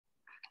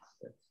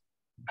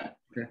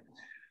Okay.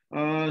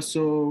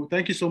 So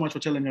thank you so much for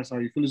telling us how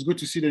you feel. It's good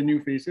to see the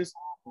new faces,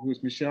 who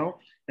is Michelle.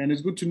 And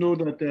it's good to know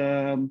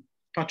that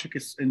Patrick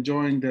is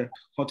enjoying the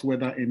hot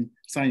weather in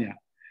Sanya.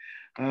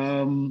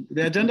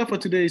 The agenda for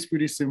today is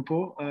pretty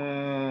simple.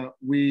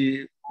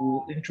 We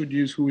will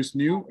introduce who is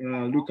new.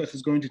 Lucas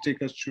is going to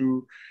take us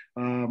through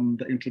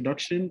the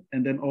introduction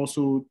and then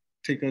also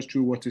take us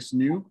through what is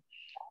new.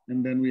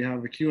 And then we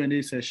have a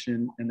Q&A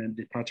session and then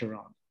departure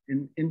round.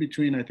 In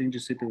between, I think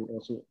Giuseppe will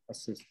also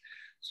assist.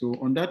 So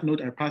on that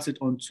note, I pass it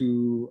on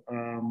to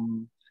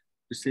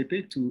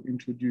Giuseppe to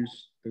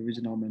introduce the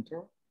regional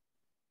mentor.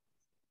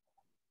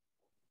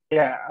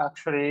 Yeah,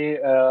 actually,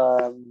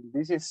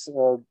 this is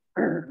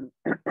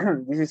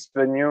this is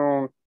the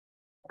new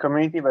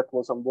community that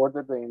was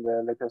onboarded in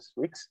the latest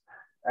weeks,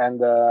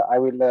 and I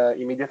will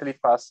immediately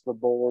pass the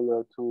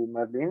ball to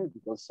Merlin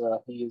because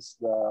he is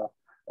the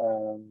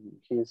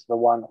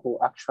one who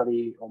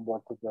actually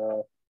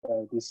onboarded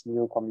this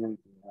new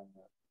community. And,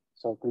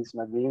 so please,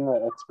 Merlin,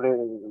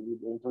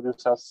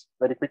 introduce us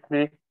very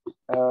quickly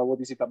what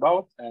is it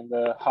about and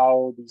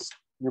how this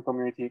new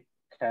community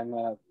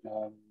can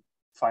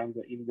find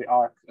in the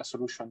ARK a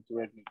solution to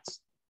their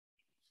needs.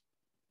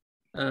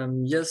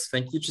 Yes,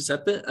 thank you,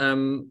 Giuseppe.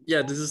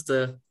 Yeah, this is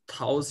the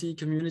Tausi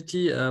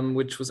community,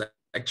 which was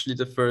actually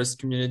the first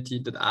community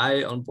that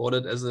I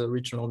onboarded as a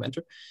regional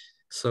mentor.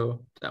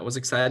 So that was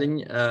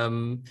exciting.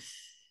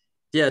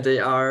 Yeah, they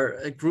are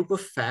a group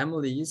of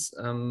families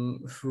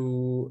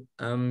who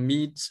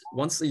meet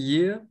once a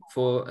year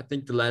for, I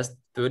think, the last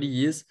 30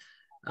 years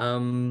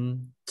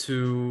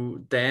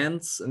to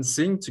dance and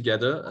sing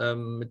together.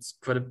 It's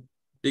quite a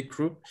big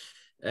group.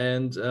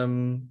 And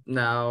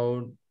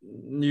now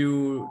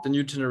the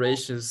new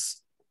generation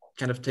is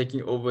kind of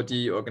taking over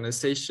the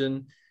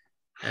organization.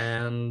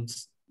 And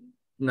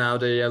now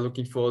they are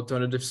looking for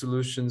alternative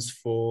solutions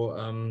for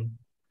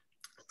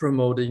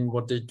promoting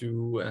what they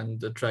do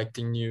and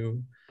attracting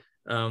new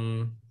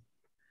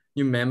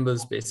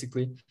members,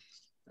 basically.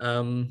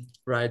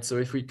 Right, so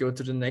if we go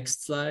to the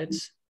next slide.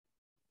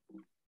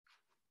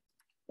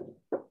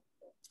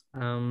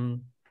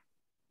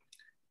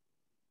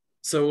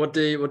 So what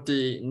they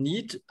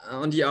need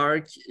on the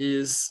ARK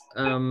is,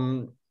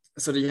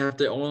 so they have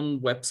their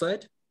own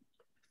website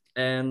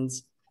and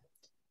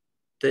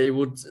they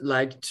would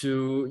like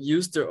to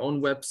use their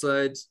own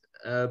website,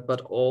 but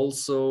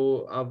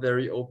also are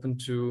very open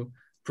to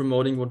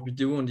promoting what we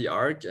do on the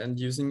ARK and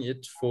using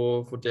it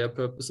for their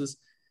purposes,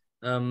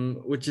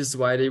 which is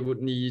why they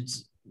would need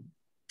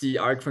the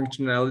ARK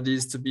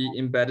functionalities to be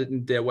embedded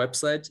in their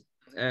website.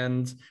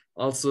 And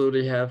also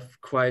they have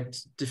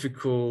quite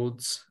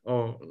difficult,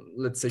 or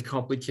let's say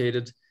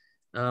complicated,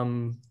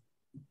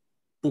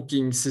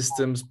 booking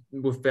systems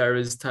with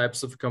various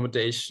types of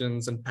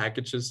accommodations and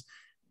packages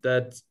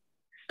that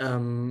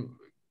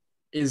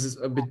is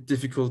a bit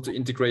difficult to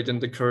integrate in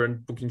the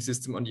current booking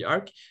system on the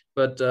ARK,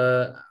 but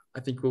I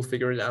think we'll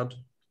figure it out.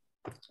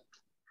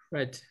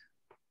 Right.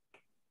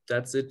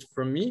 That's it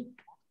from me.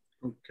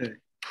 Okay.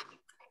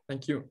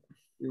 Thank you.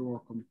 You're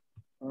welcome.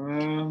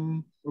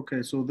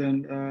 Okay, so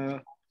then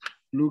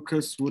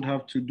Lucas would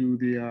have to do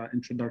the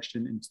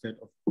introduction instead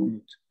of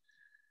mute.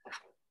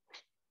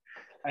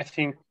 I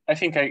think I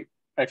can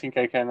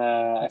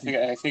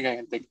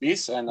take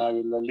this, and I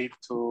will lead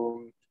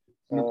to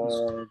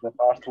the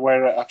part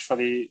where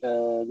actually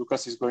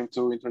Lucas is going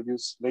to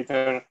introduce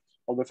later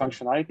all the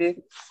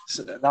functionality.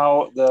 So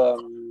now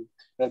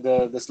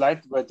the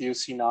slide that you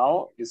see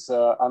now is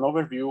an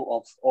overview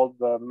of all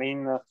the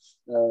main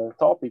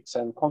topics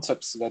and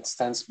concepts that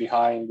stands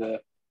behind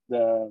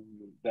the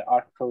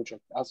ARK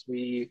project. As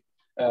we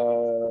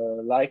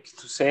like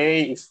to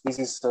say, if this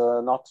is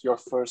not your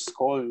first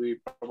call, we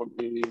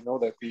probably know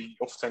that we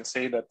often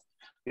say that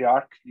the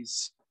ARK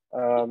is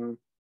an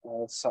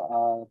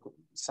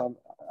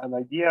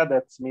idea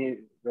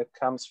that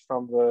comes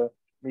from the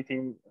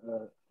meeting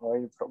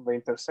or from the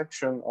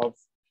intersection of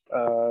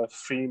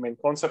three main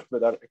concepts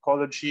that are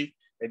ecology,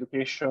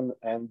 education,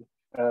 and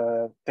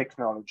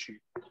technology.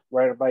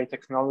 Where by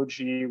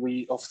technology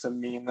we often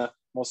mean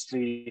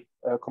mostly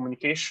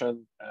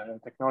communication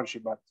technology,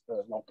 but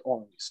not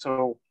only.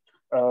 So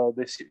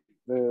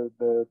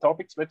the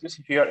topics that you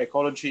see here: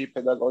 ecology,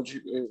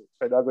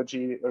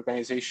 pedagogy,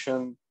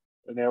 organization,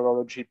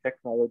 neurology,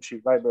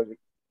 technology, library,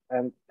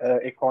 and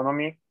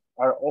economy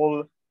are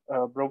all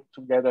brought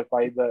together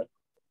by the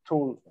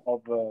tool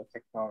of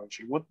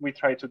technology. What we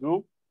try to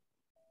do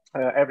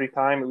every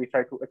time, we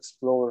try to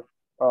explore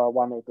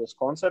one of those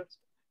concepts.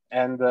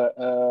 And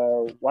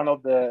one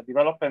of the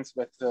developments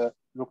that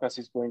Lucas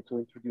is going to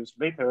introduce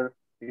later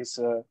is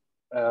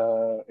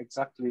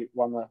exactly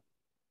one of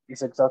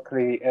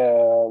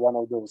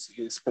those.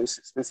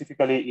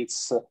 Specifically,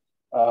 it's the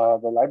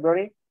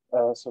library.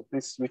 So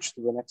please switch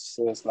to the next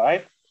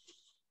slide.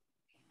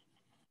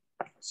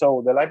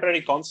 So the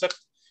library concept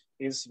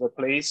is the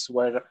place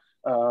where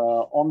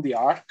on the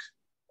ARK,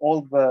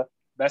 all the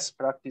best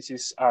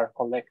practices are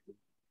collected.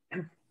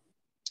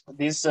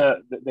 This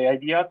the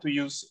idea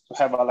to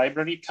have a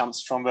library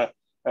comes from the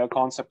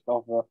concept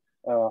of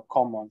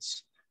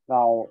commons.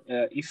 Now,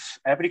 if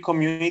every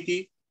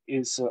community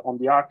is on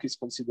the ARK is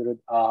considered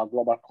a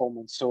global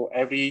common, so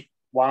every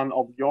one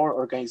of your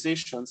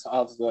organizations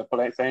has the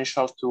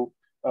potential to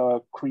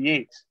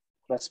create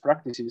best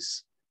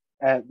practices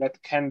that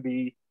can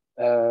be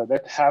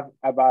that have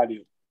a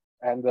value,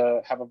 and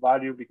have a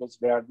value because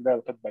they are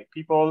developed by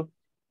people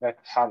that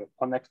have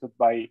connected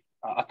by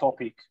a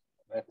topic,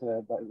 that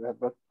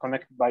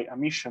connected by a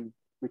mission,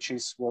 which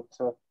is what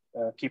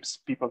keeps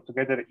people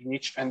together in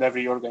each and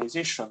every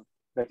organization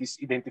that is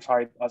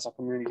identified as a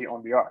community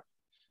on the ARK.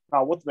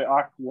 Now, what the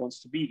ARK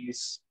wants to be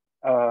is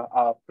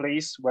a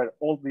place where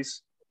all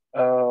these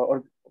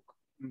or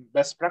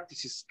best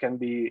practices can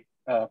be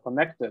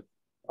connected.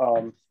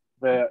 The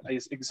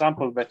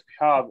example that we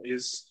have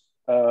is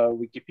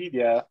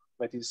Wikipedia,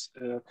 that is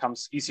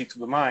comes easy to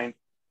the mind,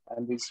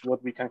 and is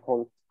what we can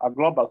call a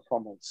global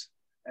commons.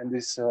 And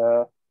this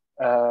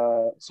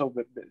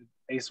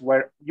is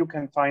where you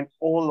can find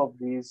all of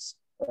these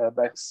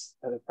best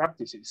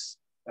practices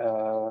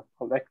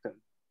collected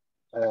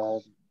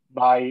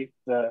by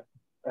the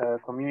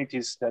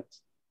communities that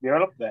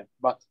develop them.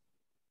 But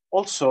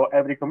also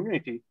every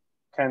community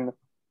can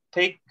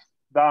take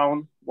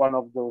down one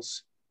of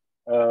those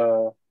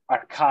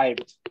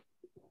archived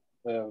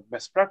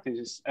best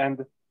practices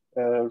and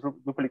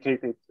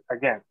duplicate it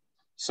again.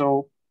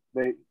 So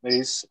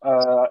it's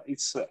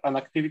an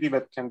activity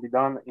that can be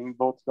done in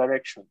both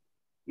directions,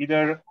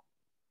 either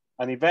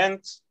an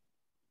event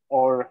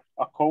or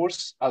a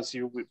course, as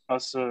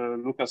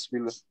Lucas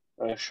will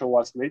show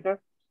us later,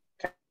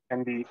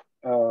 can be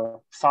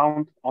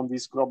found on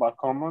this global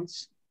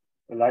commons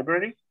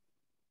library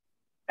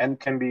and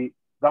can be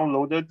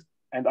downloaded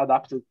and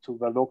adapted to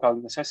the local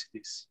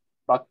necessities.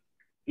 But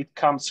it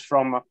comes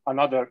from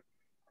another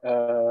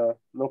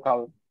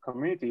local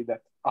community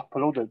that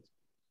uploaded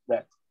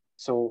that.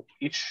 So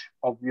each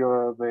of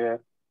the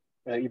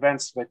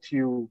events that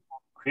you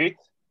create,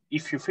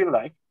 if you feel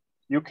like,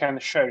 you can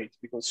share it,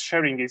 because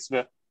sharing is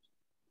the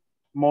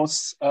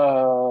most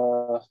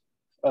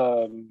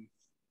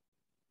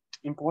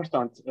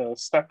important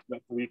step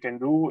that we can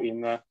do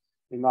in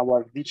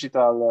our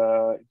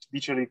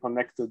digitally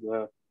connected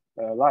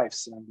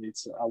lives, and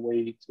it's a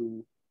way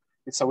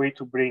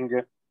to bring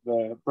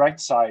the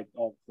bright side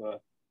of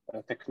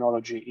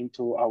technology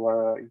into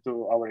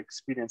our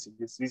experiences.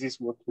 This is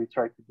what we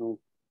try to do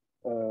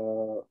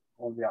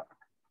on the ARK.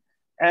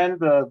 And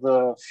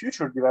the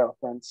future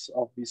developments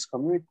of this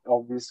community,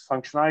 of this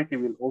functionality,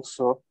 will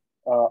also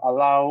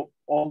allow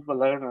all the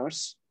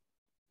learners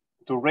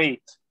to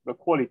rate the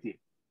quality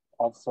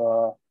of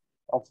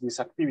this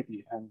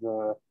activity, and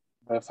the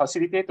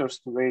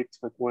facilitators to rate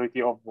the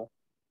quality of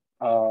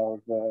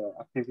the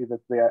activity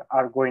that they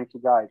are going to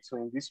guide. So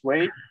in this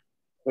way,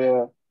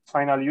 the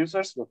final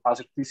users, the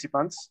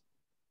participants,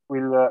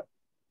 will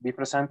be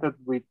presented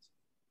with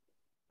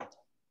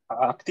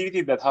an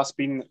activity that has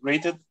been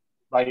rated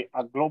by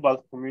a global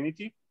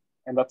community,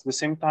 and at the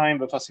same time,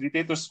 the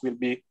facilitators will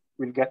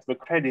get the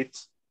credit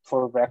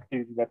for the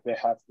activity that they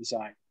have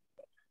designed.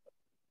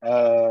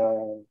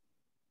 And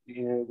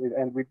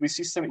with this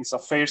system, it's a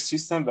fair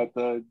system that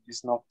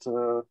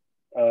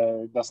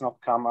does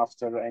not come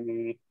after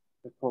any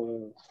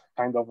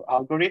kind of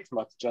algorithm,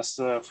 but just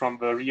from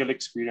the real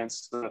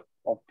experience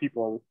of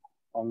people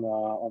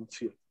on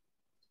field.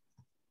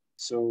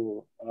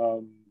 So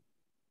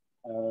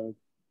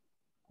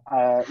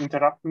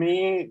interrupt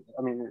me.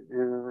 I mean,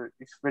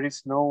 if there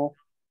is no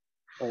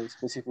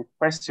specific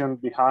question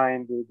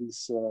behind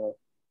this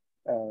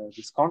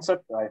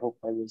concept, I hope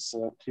I was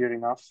clear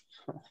enough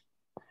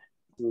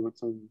to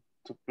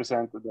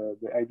present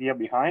the idea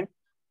behind.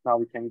 Now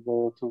we can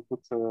go to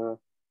put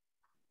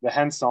the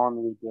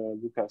hands-on with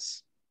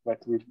Lucas,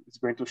 that is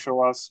going to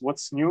show us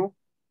what's new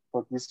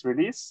for this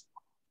release,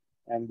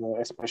 and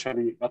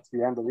especially at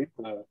the end of it,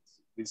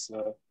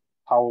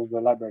 how the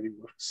library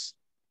works.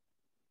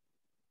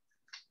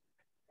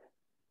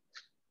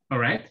 All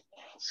right,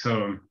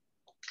 so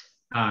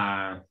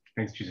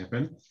thanks,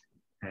 Giuseppe.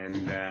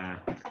 And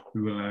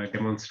we will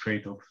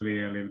demonstrate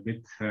hopefully a little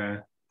bit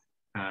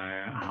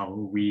how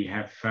we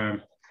have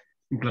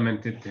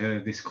implemented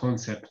this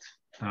concept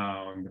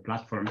on the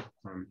platform.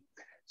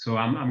 So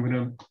I'm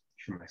gonna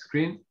share my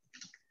screen,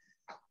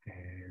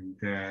 and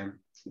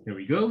there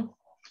we go.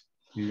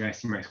 You guys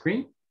see my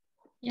screen?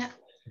 Yeah.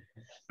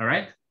 All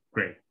right,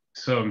 great.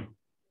 So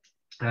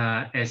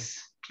as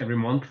every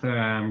month,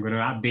 I'm gonna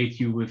update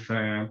you with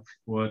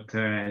what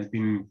has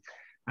been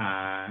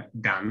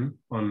done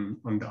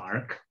on the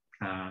ARK,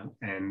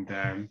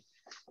 and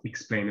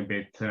explain a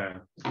bit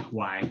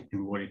why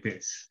and what it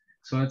is.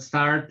 So let's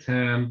start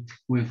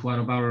with one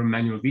of our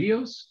manual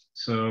videos.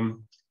 So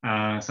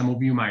some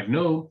of you might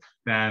know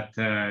that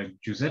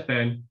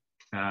Giuseppe,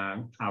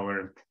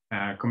 our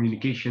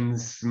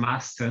communications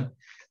master,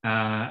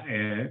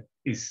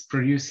 is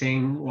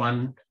producing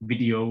one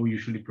video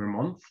usually per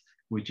month,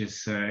 which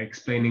is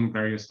explaining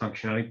various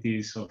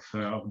functionalities of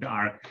the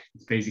ARK.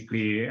 It's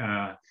basically,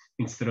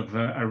 instead of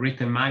a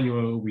written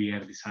manual, we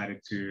have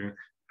decided to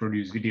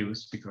produce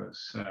videos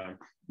because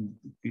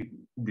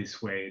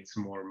this way it's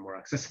more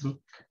accessible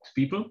to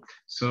people.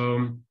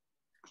 So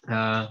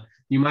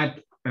you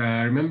might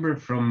remember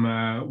from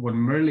what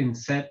Merlin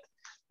said,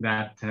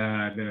 that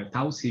the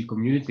Tausi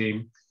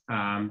community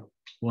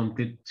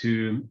wanted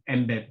to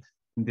embed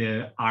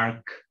the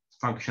ARK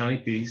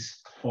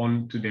functionalities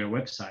onto their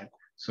website.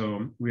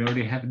 So we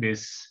already have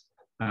this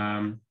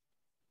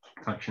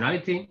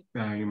functionality.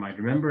 You might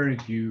remember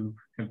if you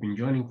have been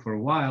joining for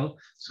a while.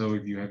 So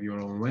if you have your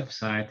own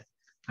website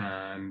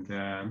and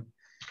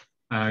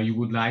you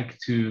would like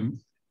to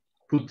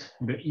put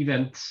the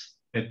events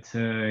that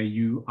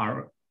you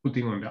are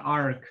putting on the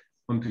ARK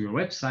onto your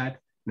website,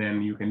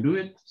 then you can do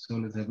it. So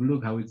let's have a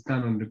look how it's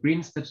done on the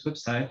Green Steps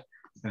website.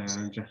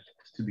 Just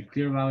to be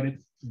clear about it,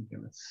 okay,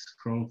 let's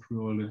scroll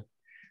through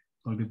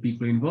all the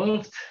people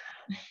involved.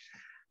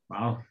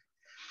 Wow.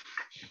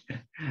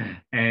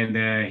 And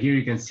here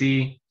you can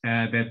see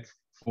that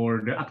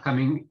for the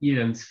upcoming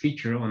events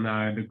feature on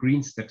the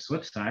Green Steps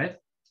website,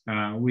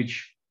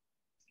 which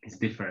is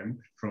different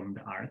from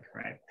the ARK,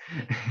 right?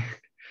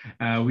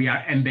 We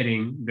are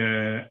embedding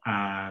the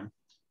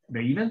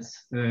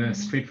events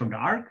straight from the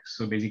ARK.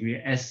 So basically,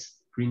 as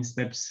Green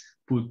Steps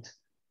put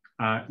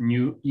a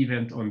new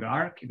event on the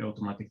ARK, it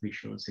automatically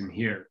shows in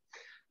here.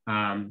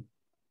 And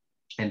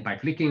by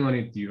clicking on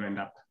it, you end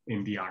up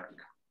in the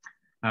ARK.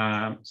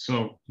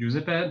 So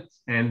Giuseppe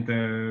and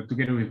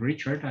together with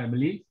Richard, I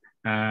believe,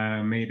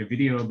 made a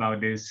video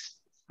about this.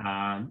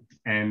 And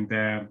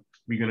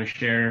we're going to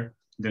share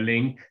the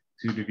link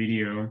to the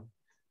video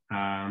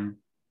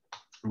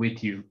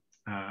with you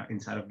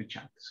inside of the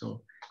chat.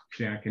 So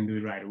actually I can do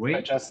it right away.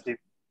 I just did.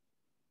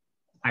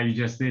 You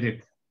just did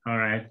it. All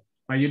right.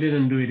 But you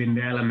didn't do it in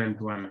the element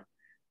one.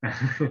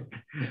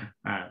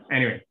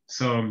 Anyway,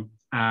 so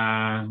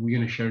we're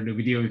going to share the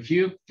video with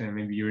you, and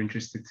maybe you're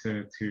interested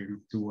to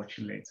watch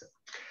it later.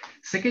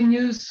 Second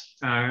news,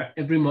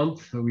 every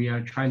month we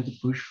are trying to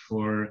push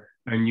for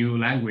a new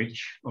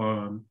language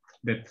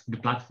that the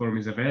platform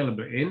is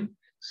available in.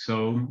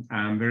 So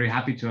I'm very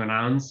happy to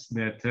announce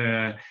that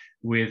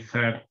with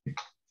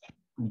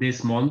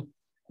this month,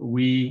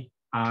 we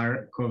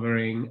are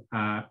covering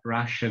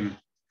Russian,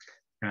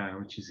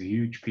 which is a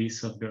huge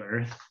piece of the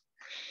earth,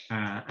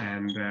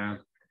 and a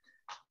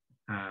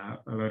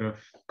lot of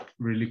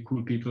really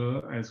cool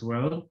people as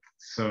well.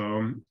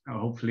 So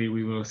hopefully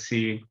we will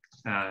see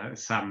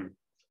some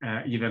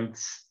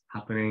events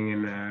happening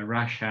in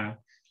Russia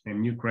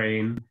and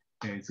Ukraine.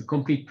 It's a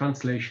complete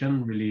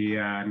translation, really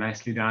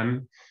nicely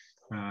done.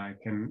 I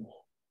can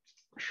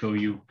show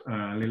you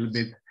a little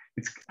bit.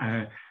 It's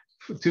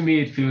to me,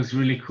 it feels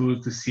really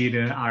cool to see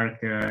the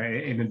ARK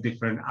in a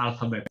different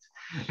alphabet.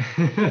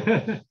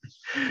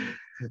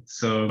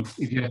 So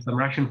if you have some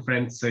Russian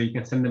friends, you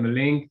can send them a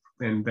link.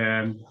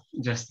 And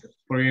just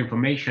for your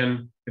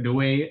information, the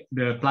way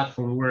the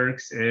platform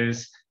works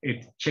is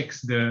it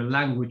checks the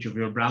language of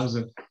your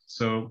browser.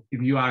 So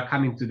if you are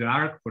coming to the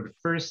ARK for the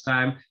first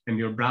time and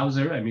your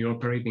browser and your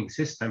operating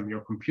system,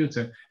 your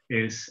computer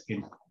is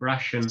in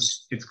Russian,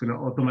 it's going to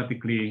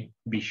automatically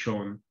be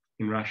shown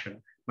in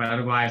Russian. But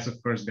otherwise,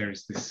 of course, there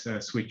is this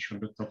switch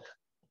on the top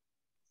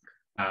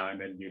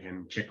that you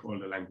can check all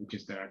the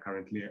languages that are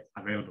currently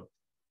available.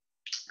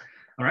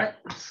 All right,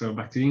 so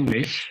back to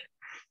English.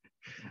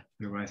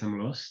 Otherwise, I'm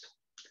lost.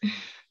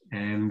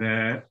 And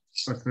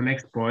what's the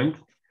next point?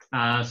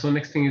 So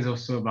next thing is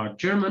also about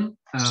German.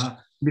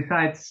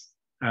 Besides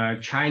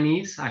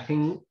Chinese, I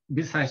think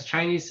besides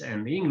Chinese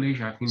and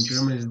English, I think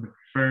German is the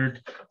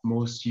third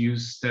most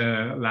used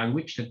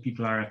language that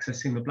people are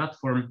accessing the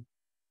platform.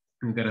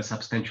 We got a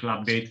substantial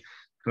update.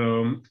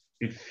 So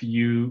if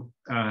you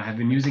have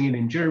been using it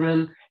in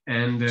German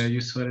and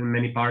you saw that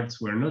many parts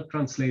were not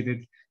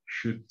translated,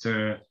 should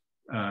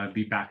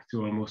be back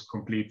to almost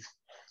complete.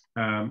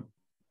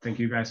 Thank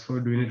you guys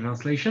for doing the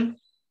translation.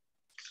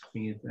 I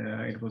think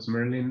it was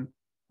Merlin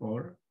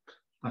or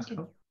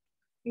Pascal.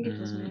 I think it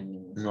was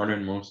Merlin.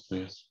 Merlin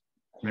mostly, yes.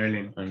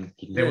 Merlin. And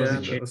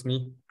That was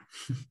me.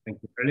 Thank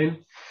you,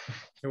 Merlin.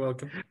 You're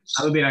welcome.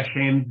 I'm a bit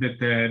ashamed that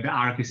the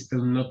ARK is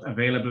still not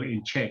available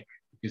in Czech,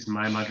 which is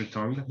my mother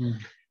tongue.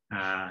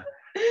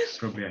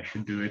 Probably I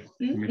should do it.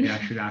 Maybe I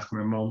should ask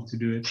my mom to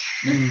do it.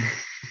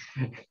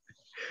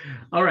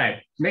 All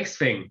right, next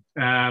thing.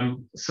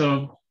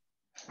 So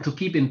to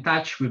keep in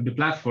touch with the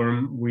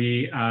platform,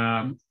 we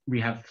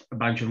have a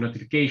bunch of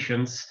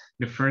notifications.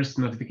 The first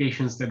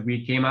notifications that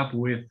we came up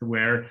with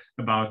were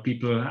about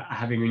people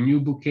having a new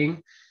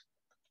booking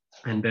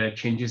and the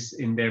changes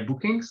in their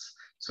bookings.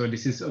 So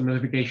this is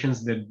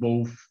notifications that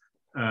both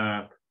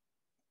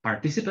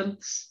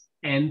participants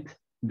and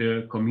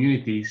the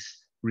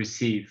communities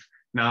receive.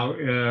 Now,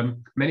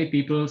 many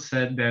people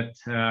said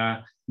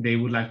that they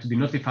would like to be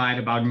notified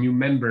about new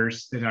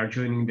members that are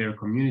joining their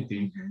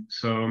community.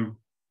 So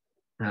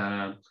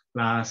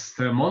last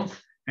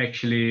month,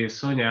 actually,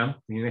 Sonia,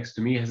 next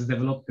to me, has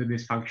developed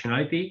this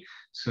functionality.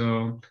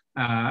 So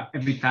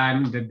every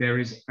time that there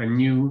is a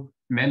new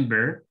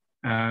member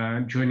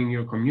joining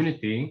your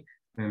community,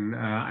 and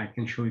I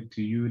can show it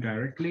to you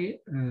directly,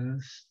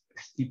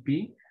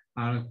 STP.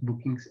 ARK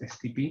bookings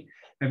STP.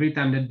 Every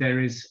time that there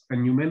is a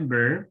new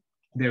member,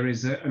 there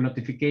is a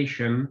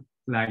notification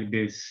like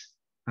this.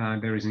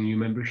 There is a new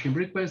membership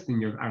request in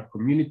your ARK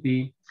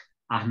community.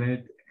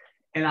 Ahmed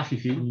El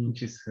Afifi,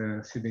 which is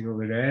sitting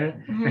over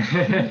there,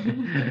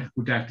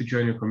 would like to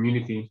join your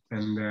community.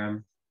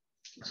 And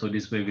so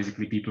this way,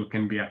 basically, people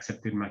can be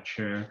accepted much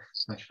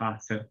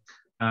faster.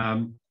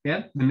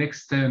 Yeah, the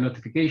next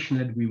notification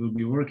that we will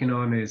be working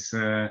on is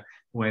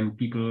when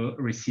people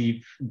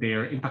receive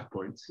their impact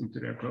points into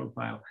their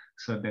profile,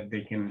 so that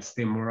they can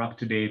stay more up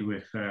to date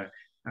with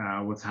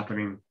what's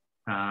happening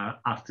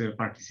after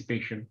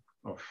participation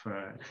of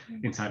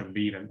inside of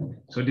the event.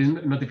 So this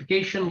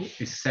notification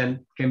is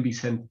can be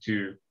sent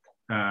to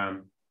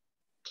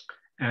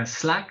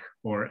Slack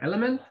or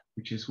Element,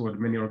 which is what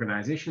many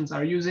organizations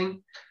are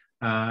using.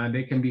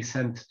 They can be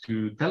sent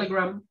to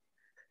Telegram,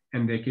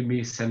 and they can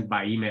be sent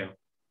by email.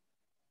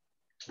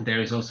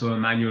 There is also a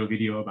manual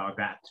video about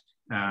that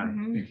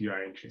if you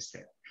are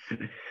interested.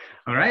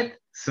 All right,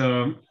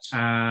 so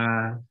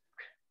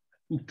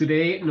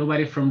today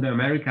nobody from the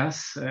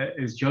Americas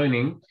is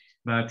joining,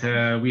 but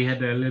we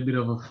had a little bit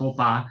of a faux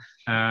pas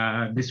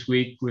this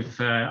week with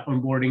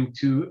onboarding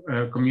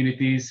 2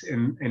 communities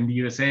in the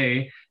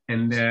USA,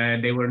 and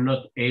they were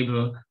not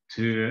able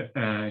to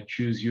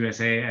choose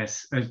USA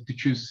as to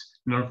choose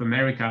North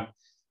America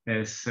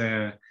as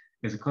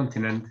a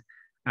continent.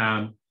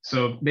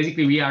 So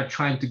basically, we are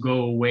trying to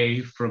go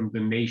away from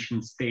the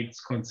nation states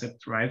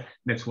concept, right?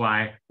 That's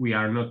why we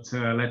are not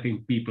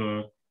letting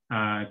people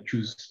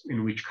choose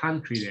in which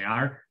country they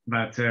are,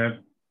 but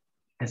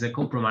as a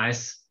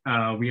compromise,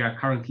 we are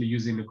currently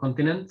using the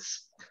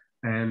continents.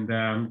 And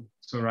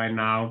so right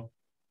now,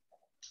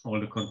 all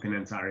the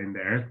continents are in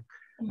there.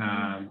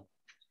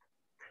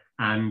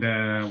 And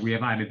we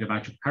have added a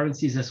bunch of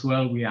currencies as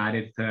well. We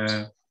added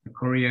the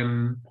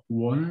Korean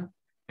won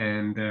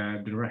and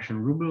the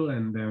Russian ruble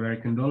and the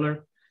American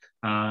dollar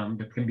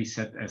that can be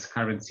set as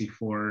currency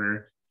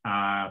for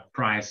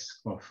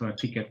price of a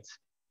ticket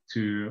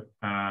to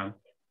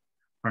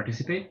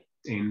participate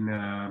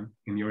in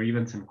your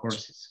events and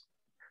courses.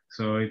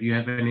 So if you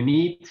have any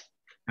need,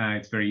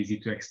 it's very easy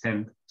to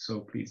extend. So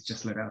please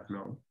just let us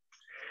know.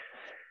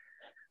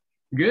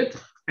 Good.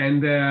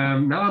 And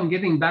now I'm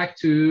getting back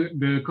to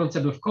the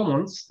concept of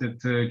commons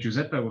that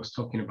Giuseppe was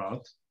talking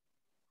about.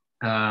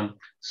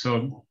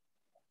 So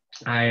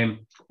I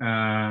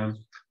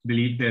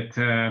believe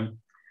that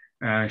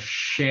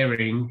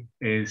sharing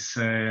is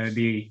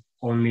the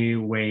only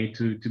way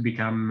to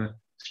become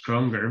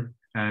stronger.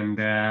 And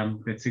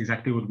that's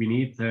exactly what we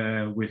need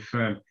with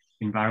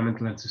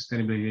environmental and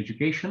sustainability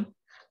education.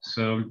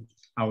 So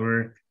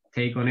our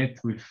take on it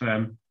with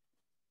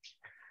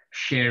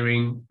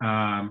sharing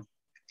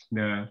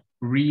the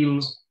real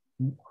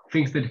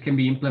things that can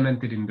be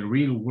implemented in the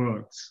real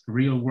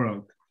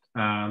world.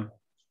 I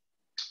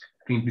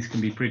think this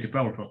can be pretty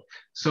powerful.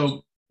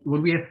 So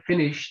what we have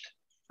finished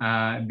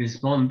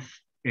this month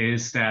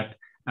is that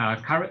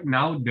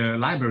now the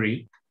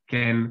library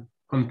can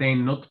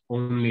contain not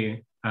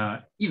only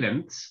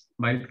events,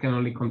 but it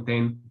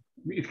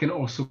can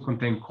also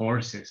contain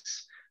courses.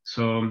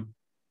 So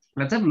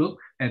let's have a look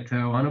at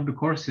one of the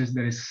courses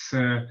that is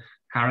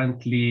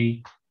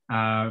currently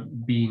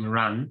being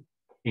run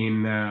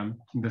in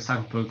the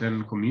St.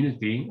 Pölten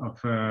community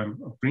of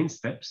Green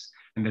Steps,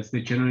 and that's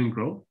the Genuine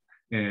Growth.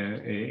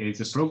 It's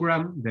a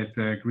program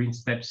that Green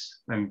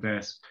Steps and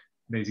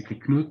basically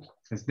Knut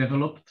has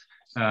developed.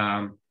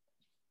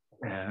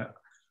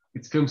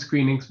 It's film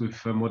screenings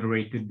with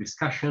moderated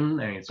discussion,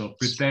 and it's all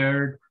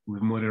prepared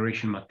with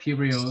moderation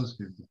materials,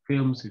 with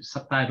films, with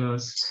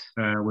subtitles,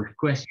 with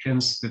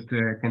questions that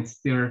can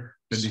steer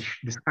the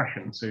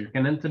discussion. So you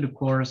can enter the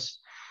course,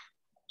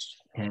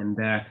 and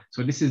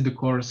so this is the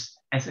course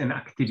as an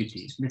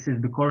activity. This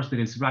is the course that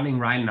is running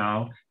right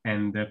now,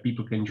 and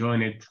people can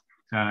join it.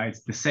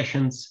 It's the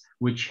sessions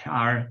which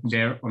are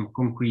there on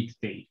concrete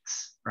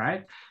dates,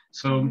 right?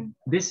 So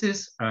this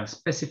is a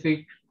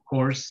specific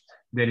course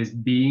that is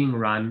being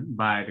run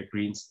by the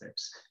Green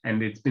Steps,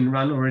 and it's been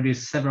run already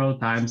several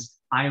times.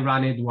 I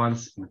ran it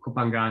once in Koh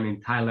Phangan in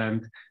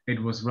Thailand. It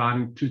was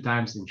run 2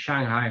 times in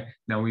Shanghai.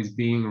 Now it's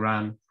being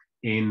run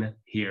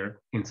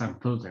here in St.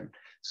 Pölten.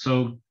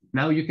 So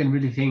now you can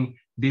really think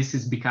this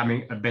is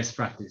becoming a best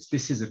practice.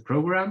 This is a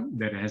program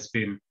that has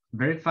been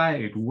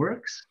verified, it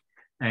works,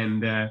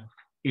 and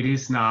it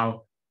is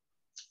now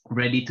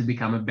ready to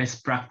become a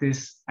best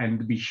practice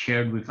and be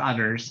shared with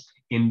others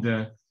in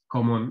the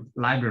common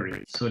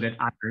library, so that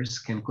others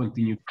can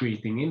continue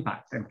creating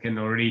impact and can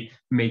already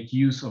make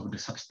use of the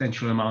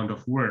substantial amount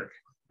of work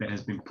that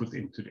has been put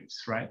into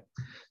this, right?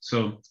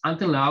 So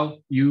until now,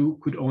 you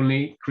could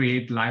only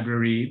create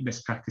library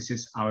best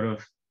practices out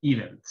of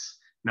events.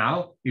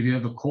 Now, if you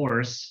have a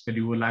course that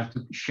you would like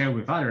to share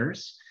with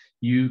others,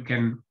 you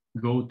can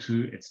go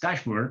to its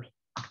dashboard,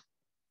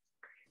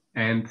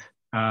 and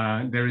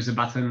there is a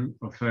button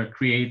of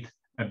create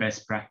a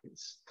best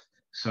practice.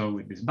 So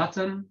with this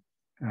button,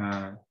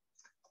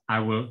 I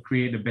will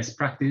create a best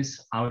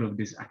practice out of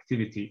this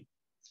activity,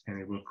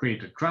 and it will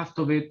create a draft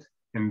of it,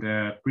 and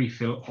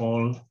pre-fill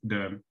all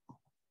the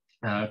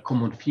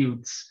common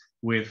fields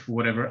with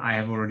whatever I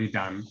have already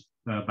done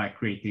by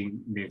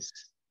creating this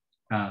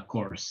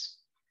course.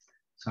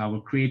 So I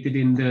will create it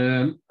in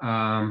the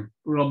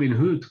Robin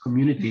Hood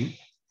community,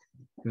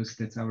 because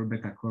that's our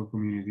beta core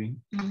community.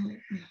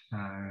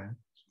 I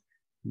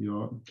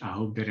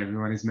hope that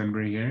everyone is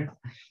member here.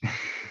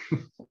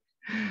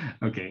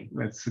 Okay,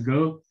 let's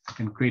go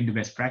and create the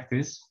best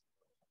practice.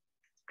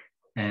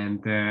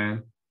 And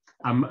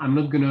I'm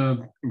not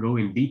gonna go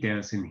in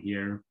details in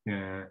here.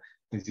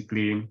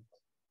 Basically,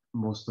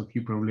 most of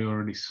you probably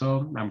already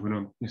saw. I'm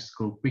gonna just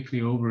go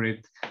quickly over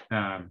it.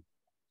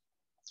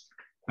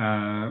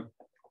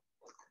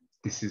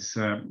 This is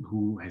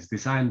who has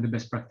designed the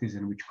best practice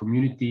and which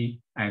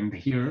community. And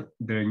here,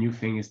 the new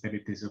thing is that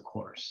it is a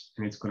course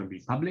and it's going to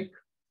be public.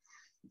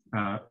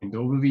 In the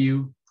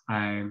overview,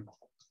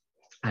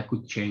 I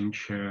could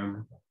change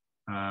the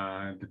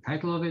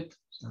title of it.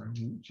 So,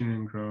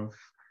 engineering growth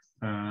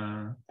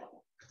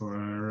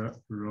for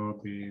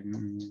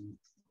Robin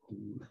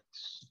Hood.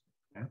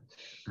 Yeah.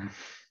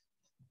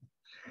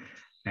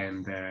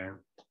 And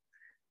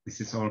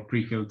this is all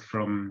pre-filled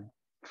from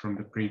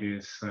the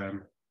previous.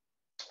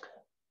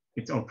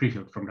 It's all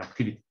pre-filled from the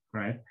activity,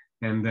 right?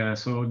 And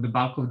so the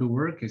bulk of the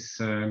work is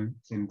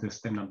in the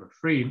step number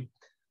 3,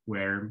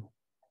 where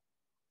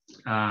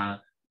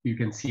you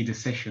can see the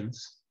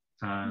sessions,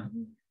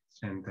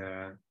 and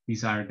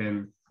these are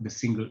then the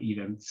single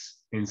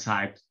events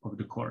inside of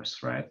the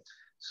course, right?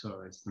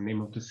 So it's the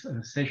name of the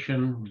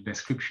session, the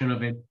description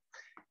of it,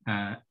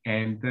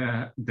 and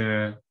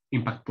the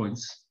impact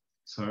points,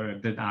 so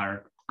that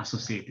are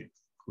associated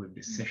with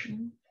this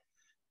session.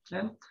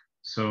 Yeah.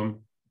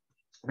 So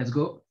let's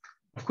go.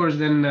 Of course,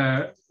 then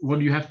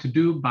what you have to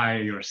do by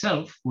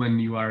yourself when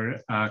you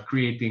are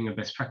creating a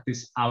best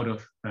practice out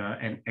of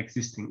an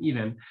existing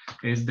event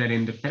is that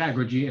in the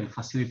pedagogy and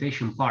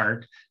facilitation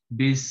part,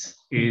 this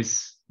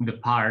is the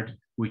part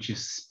which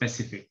is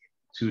specific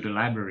to the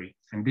library.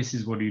 And this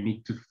is what you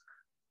need to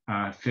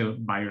fill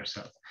by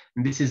yourself.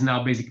 And this is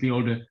now basically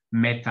all the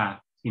meta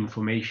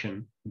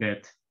information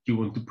that you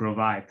want to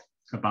provide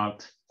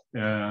about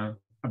the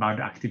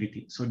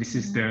activity. So this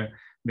is the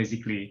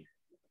basically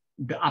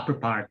the upper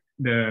part,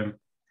 the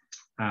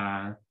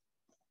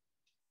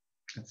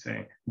let's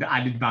say the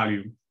added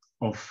value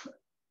of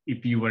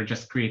if you were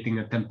just creating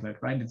a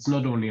template, right? It's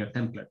not only a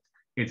template,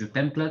 it's a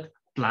template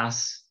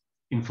plus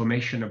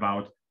information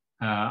about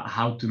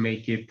how to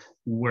make it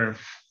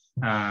worth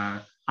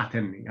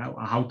attending,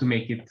 how to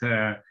make it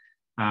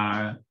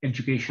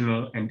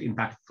educational and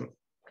impactful,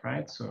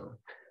 right? So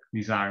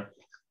these are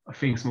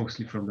things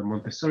mostly from the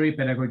Montessori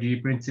pedagogy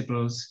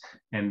principles,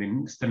 and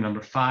in step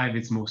number 5,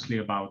 it's mostly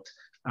about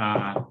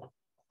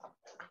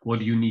what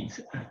do you need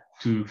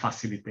to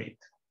facilitate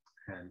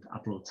and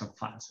upload some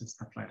files and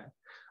stuff like that.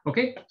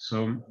 Okay,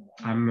 so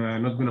I'm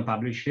not going to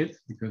publish it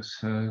because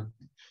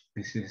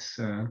this is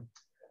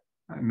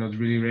not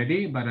really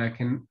ready, but I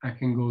can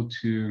go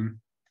to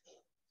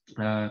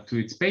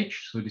its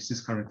page. So this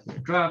is currently a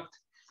draft,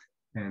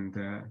 and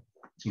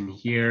in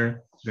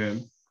here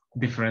the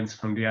difference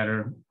from the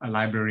other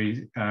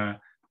library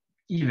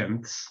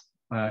events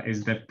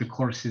is that the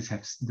courses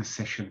have the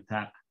session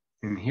tab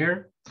in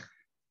here,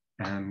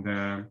 and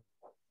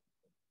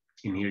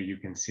in here you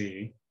can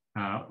see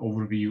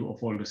overview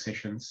of all the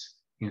sessions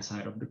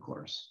inside of the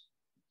course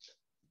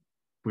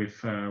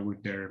with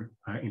their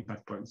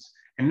impact points.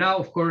 And now,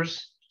 of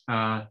course,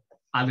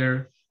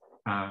 other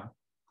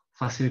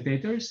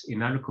facilitators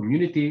in other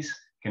communities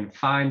can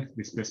find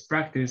this best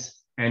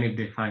practice, and if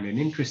they find it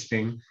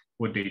interesting,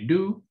 what they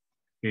do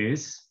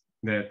is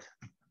that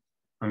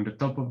on the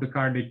top of the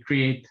card, they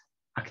create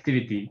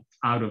activity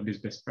out of this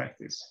best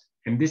practice.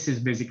 And this is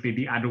basically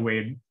the other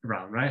way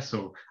around, right?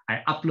 So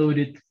I upload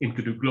it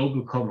into the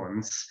global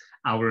commons,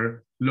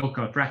 our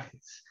local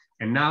practice.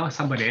 And now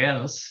somebody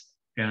else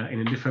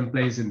in a different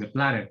place in the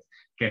planet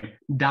can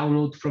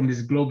download from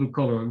this global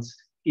commons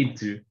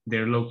into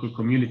their local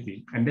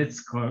community. And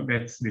that's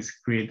this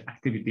create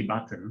activity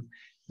button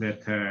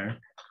that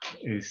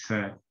is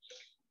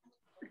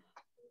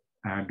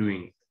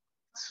doing it.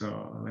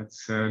 So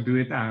let's do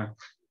it.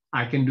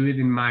 I can do it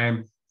in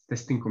my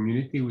testing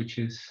community, which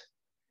is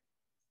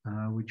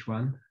which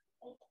one?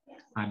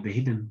 The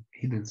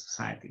hidden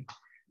society.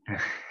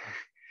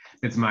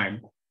 That's my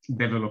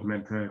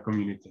development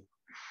community.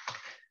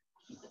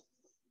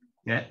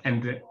 Yeah,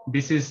 and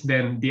this is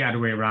then the other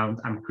way around.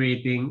 I'm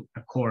creating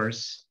a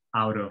course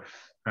out of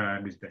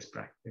this best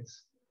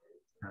practice.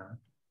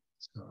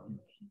 So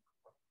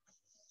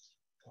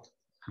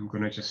I'm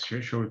gonna just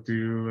show it to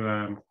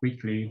you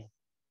quickly.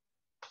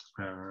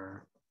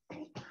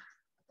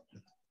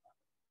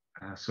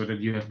 So that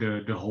you have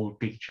the whole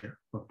picture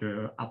of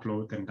the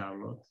upload and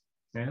download.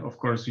 Yeah? Of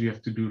course, you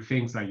have to do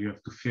things like you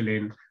have to fill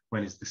in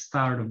when is the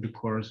start of the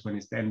course, when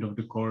is the end of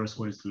the course,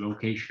 what is the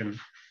location,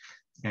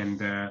 and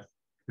the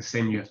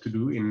same you have to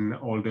do in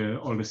all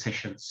the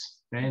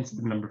sessions. And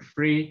step number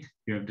 3,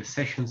 you have the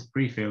sessions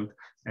pre-filled,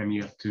 and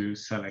you have to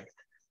select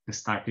the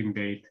starting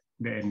date,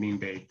 the ending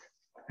date,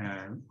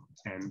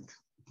 and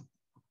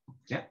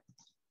yeah,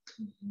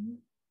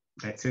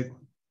 that's it.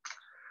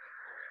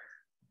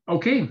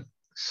 Okay,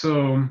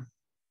 so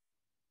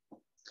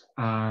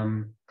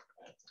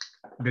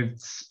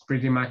that's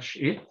pretty much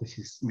it.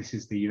 This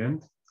is the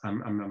event.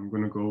 I'm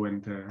gonna go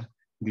and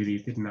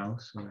delete it now,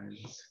 so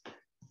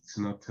it's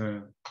not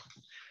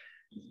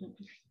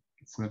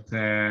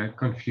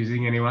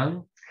confusing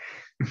anyone.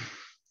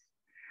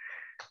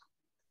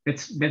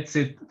 That's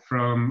it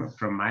from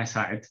my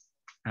side,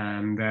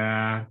 and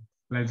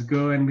let's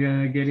go and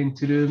get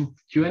into the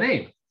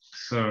Q&A.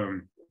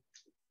 So,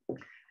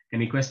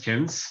 any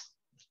questions?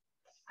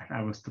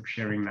 I will stop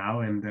sharing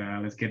now, and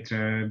let's get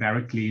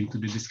directly into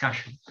the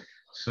discussion.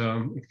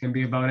 So it can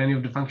be about any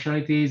of the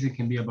functionalities. It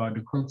can be about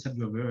the concept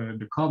of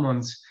the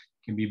commons.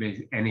 It can be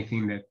basically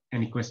anything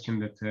any question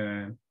that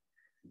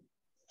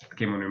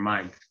came on your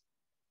mind.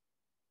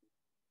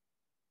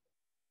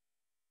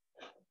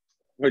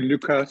 Well,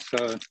 Lucas,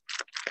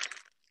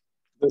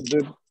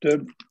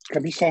 the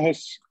Camisa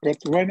has got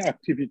one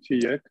activity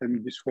yet,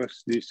 and this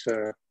was this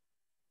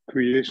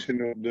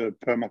creation of the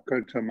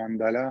permaculture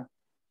mandala.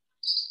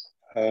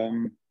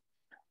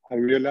 I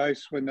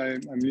realized when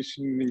I'm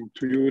listening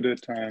to you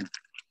that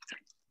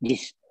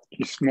this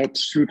is not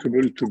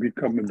suitable to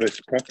become a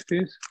best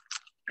practice.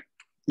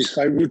 If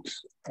I would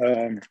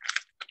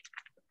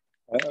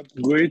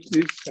upgrade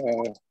this,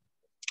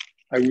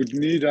 I would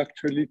need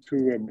actually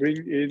to bring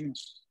in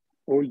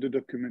all the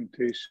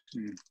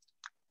documentation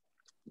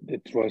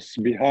that was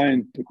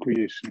behind the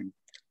creation.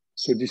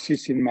 So this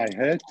is in my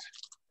head,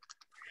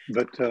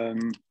 but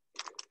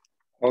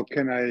how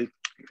can I,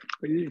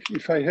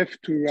 if I have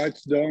to write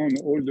down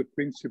all the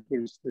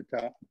principles that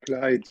are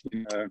applied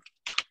in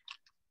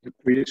the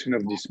creation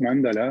of this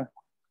mandala,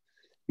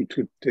 it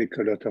would take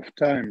a lot of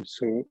time.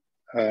 So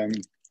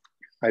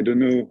I don't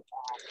know,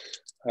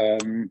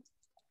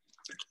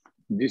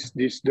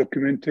 this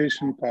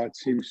documentation part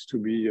seems to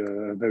be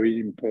a very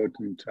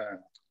important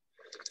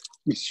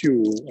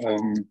issue.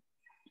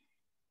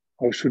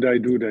 How should I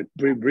do that?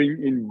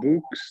 Bring in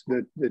books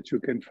that you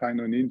can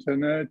find on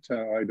internet,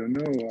 I don't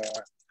know,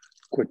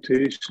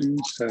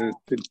 quotations that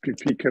we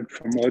pick up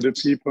from other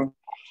people.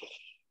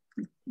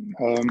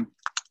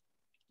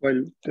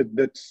 Well,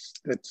 that's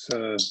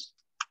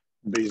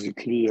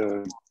basically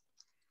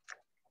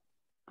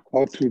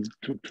how to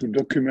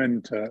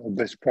document a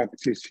best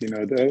practice, you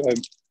know,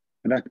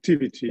 an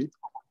activity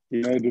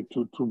in order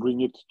to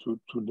bring it to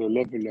the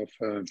level of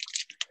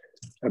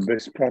a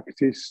best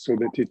practice so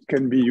that it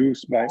can be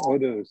used by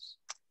others.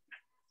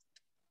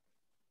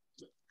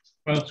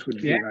 Well, that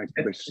would be my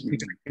question.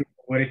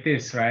 What it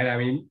is, right? I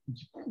mean,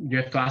 you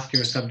have to ask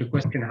yourself the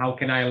question: how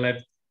can I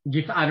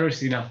give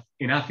others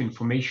enough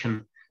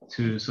information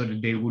so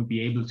that they would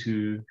be able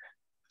to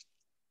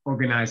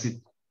organize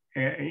it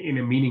in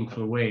a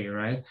meaningful way,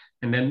 right?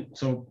 And then,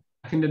 so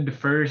I think that the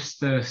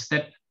first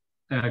step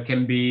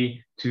can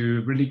be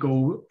to really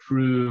go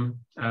through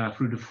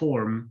the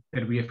form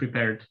that we have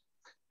prepared.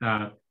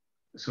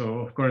 So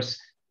of course,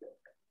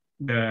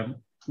 the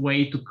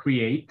way to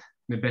create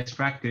the best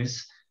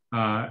practice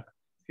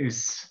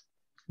is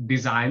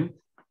designed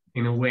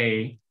in a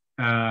way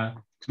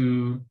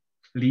to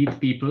lead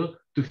people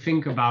to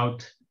think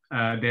about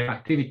their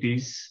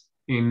activities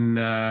in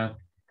a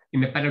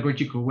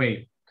pedagogical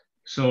way.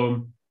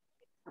 So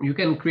you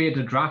can create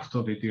a draft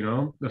of it, you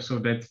know, so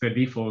that's the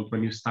default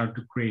when you start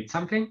to create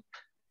something.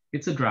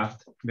 It's a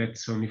draft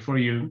that's only for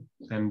you,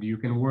 and you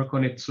can work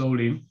on it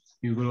slowly.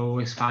 You will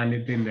always find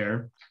it in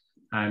there,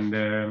 and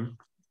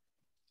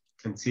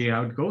see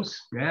how it goes.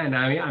 Yeah, and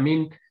I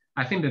mean,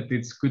 I think that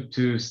it's good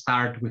to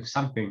start with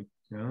something,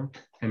 you know,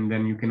 and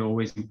then you can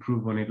always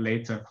improve on it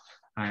later.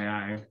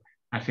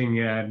 I think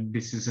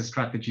this is a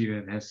strategy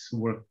that has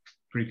worked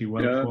pretty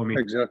well for me.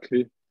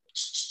 Exactly.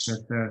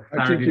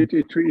 I think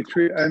it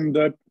will end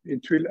up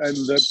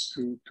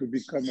to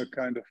become a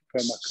kind of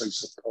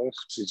permaculture course,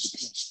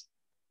 basically.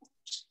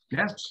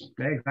 Yeah,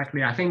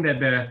 exactly. I think that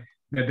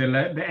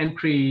the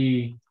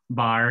entry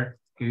bar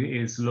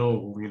is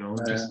low. You know,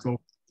 just go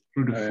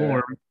through the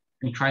form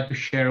and try to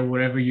share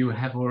whatever you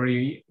have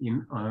already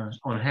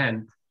on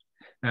hand.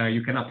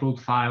 You can upload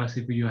files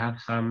if you have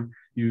some.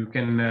 You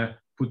can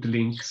put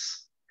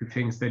links to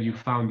things that you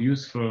found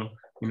useful.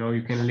 You know,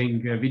 you can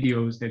link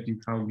videos that you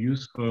found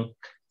useful,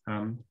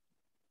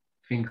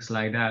 things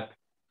like that.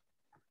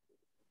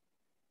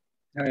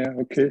 Yeah,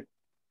 okay.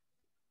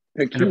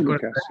 Thank you,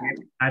 Lucas.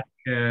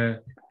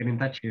 Get in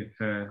touch if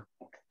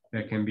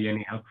there can be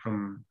any help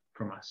from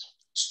us.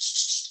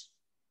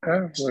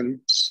 Well,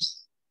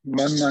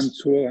 man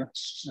Mansour.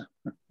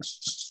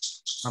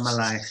 I'm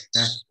alive.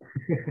 Yeah.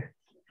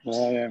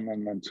 I am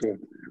man Mansour.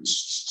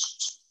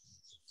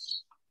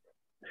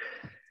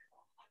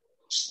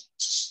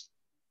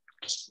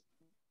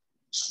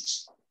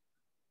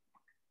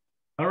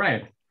 All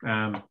right.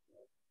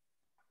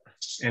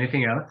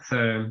 Anything else?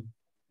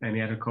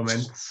 Any other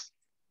comments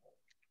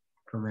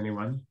from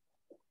anyone?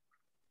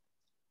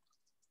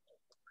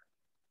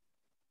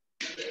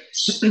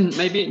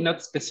 Maybe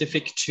not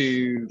specific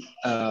to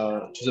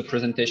the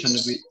presentation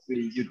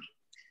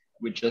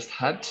we just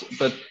had,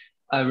 but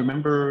I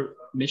remember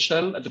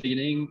Michelle at the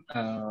beginning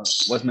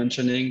was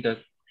mentioning that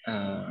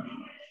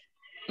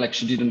like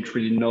she didn't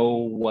really know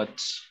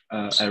what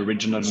a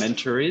regional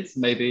mentor is.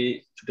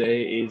 Maybe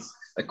today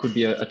could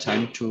be a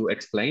time to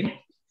explain.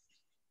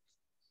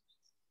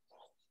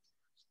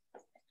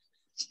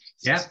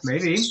 Yeah,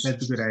 maybe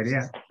that's a good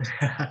idea.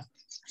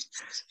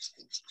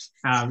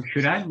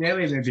 Should I?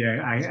 Maybe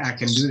I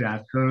can do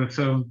that.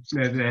 So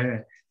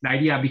the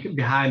idea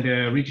behind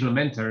the regional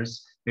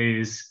mentors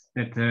is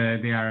that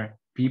they are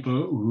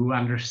people who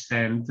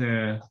understand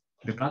the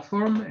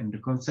platform and the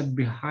concept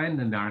behind,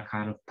 and they are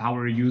kind of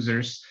power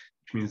users,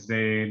 which means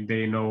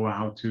they know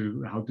how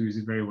to use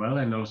it very well,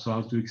 and also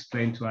how to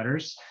explain to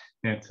others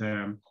that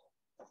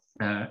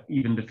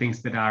even the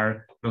things that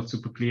are not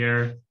super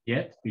clear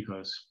yet,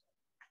 because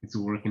it's a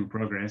work in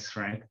progress,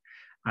 right?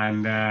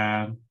 And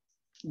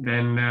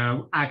then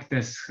act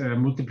as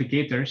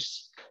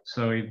multiplicators.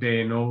 So if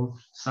they know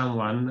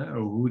someone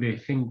who they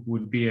think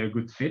would be a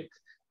good fit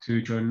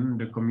to join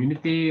the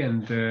community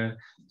and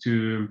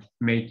to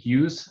make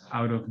use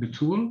out of the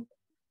tool,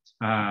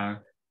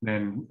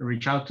 then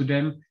reach out to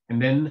them.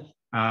 And then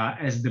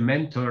as the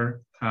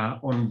mentor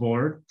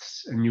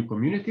onboards a new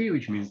community,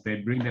 which means they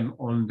bring them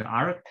on the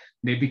ARK,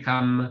 they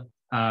become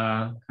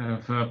kind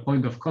of a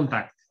point of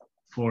contact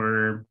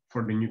for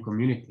the new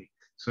community.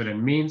 So that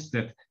means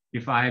that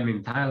if I'm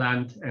in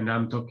Thailand and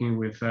I'm talking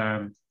with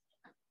a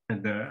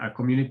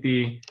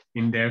community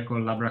in there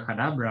called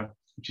Labracadabra,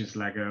 which is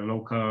like a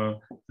local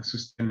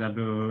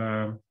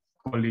sustainable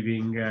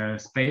co-living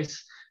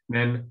space,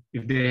 then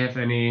if they have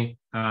any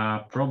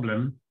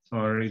problem,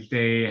 or if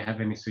they have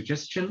any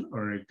suggestion,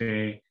 or if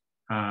they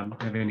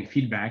have any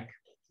feedback,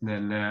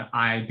 then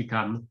I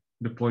become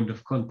the point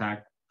of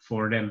contact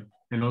for them.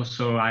 And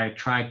also I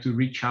try to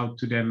reach out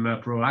to them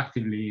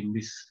proactively in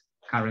this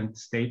current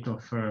state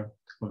of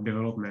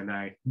development.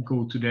 I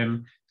go to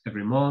them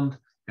every month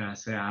and I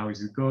say, how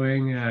is it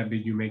going?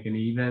 Did you make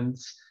any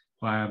events?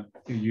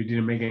 You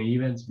didn't make any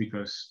events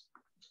because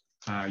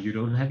you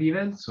don't have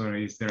events, or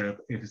is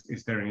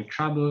there any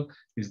trouble?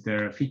 Is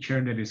there a feature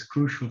that is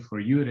crucial for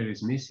you that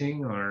is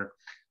missing, or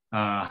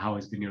how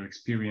has been your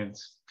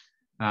experience?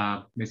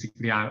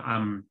 Basically,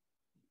 I'm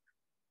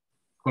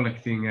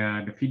collecting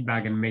the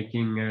feedback and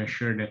making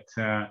sure that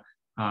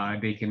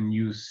they can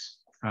use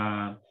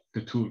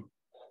the tool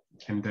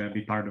and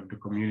be part of the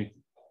community.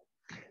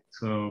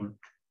 So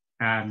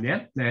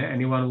yeah,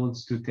 anyone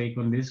wants to take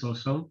on this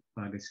also?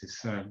 This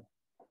is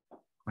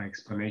my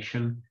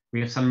explanation. We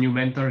have some new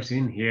mentors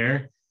in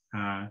here.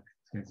 So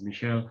it's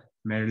Michelle,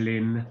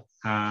 Marilyn,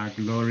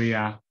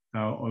 Gloria.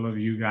 All of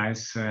you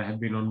guys have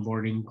been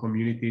onboarding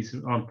communities.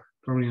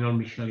 Probably not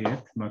Michelle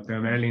yet, but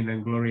Marilyn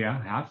and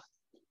Gloria have.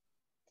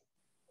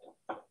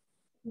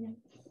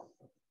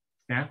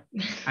 Yeah,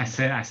 I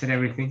said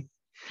everything.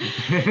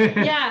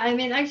 Yeah, I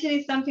mean,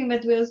 actually, something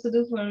that we also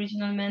do for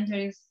regional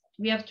mentors,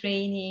 we have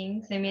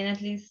trainings. I mean, at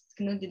least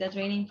Knut did a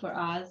training for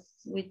us,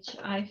 which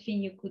I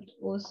think you could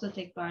also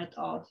take part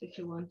of if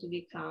you want to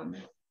become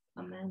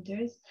a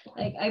mentor.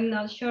 Like, I'm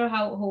not sure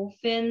how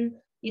often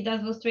he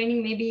does those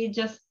training. Maybe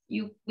just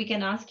we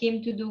can ask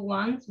him to do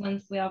once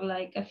we have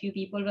like a few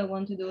people that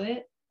want to do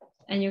it,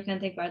 and you can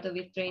take part of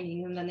his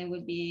training, and then it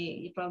would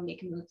be probably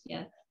Knut,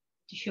 yeah,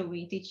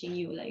 teaching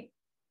you like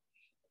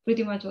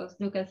pretty much what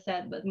Lucas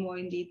said, but more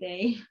in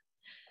detail.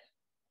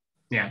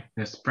 Yeah,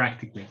 just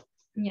practically.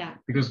 Yeah.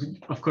 Because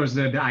of course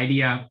the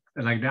idea,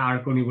 like the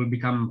ARK only will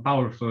become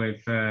powerful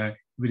if it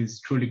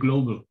is truly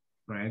global,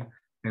 right?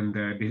 And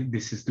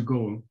this is the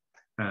goal.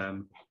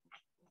 And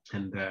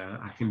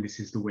I think this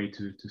is the way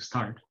to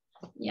start.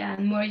 Yeah,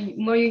 and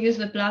more you use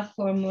the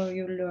platform, more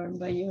you learn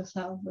by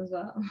yourself as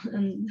well.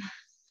 And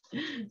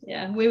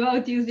yeah,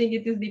 without using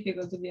it, it's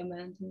difficult to be a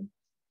mentor.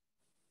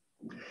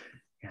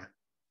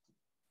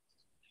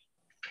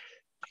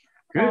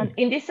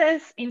 In this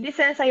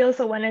sense, I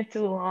also wanted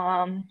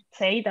to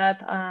say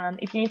that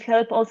if you need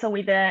help also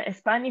with the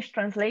Spanish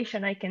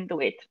translation, I can do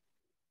it.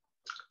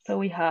 So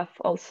we have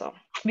also,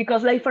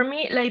 because like for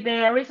me, like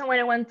the reason why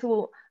I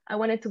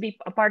wanted to be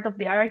a part of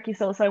the ARK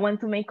is also I want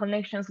to make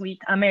connections with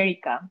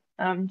America,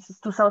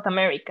 to South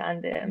America,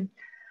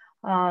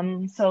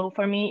 and so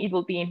for me it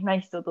will be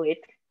nice to do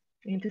it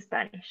into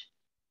Spanish.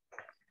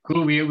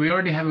 Cool. We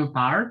already have a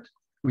part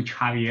which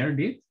Javier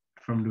did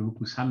from the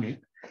Huku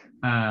Summit.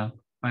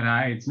 But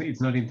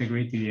it's not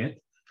integrated yet.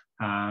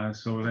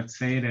 So let's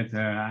say that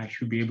I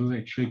should be able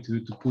actually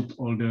to put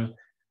all the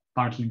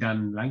partly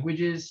done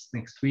languages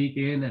next week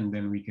in, and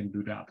then we can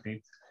do the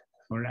update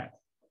for that.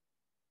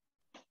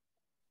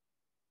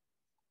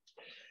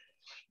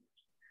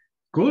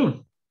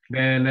 Cool.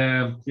 Then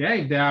yeah,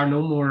 if there are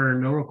no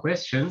more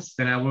questions,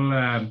 then I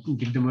will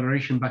give the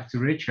moderation back to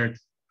Richard,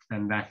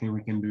 and I think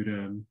we can do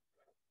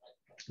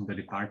the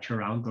departure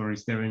round. Or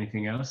is there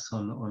anything else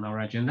on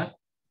our agenda?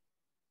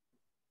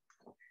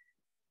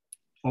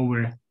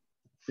 Over.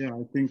 Yeah,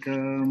 I think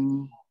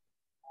then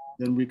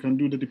we can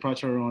do the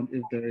departure round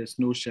if there is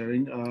no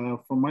sharing.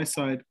 From my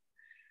side,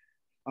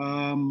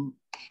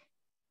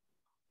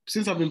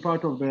 since I've been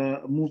part of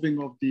the moving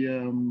of the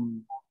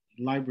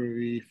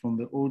library from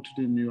the old to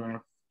the new, I've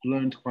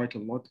learned quite a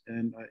lot.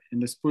 And in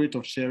the spirit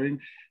of sharing,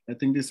 I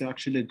think this is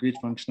actually a great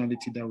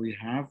functionality that we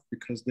have,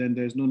 because then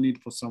there's no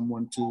need for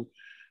someone to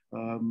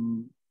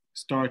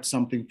start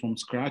something from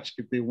scratch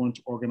if they want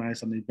to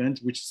organize an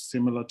event which is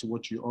similar to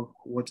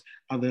what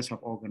others have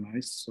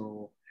organized.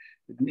 So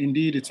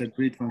indeed, it's a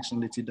great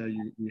functionality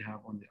that we have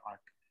on the ARK.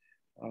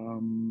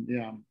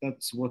 Yeah,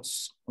 that's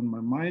what's on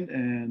my mind,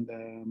 and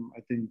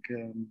I think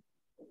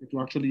it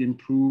will actually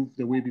improve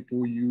the way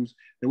people use,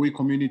 the way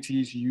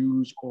communities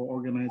use or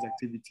organize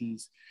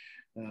activities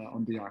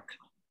on the ARK.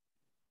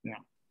 Yeah.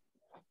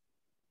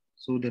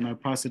 So then I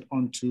pass it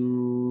on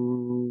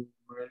to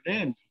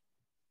Merlin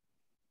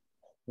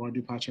for a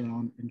departure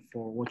round and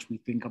for what we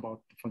think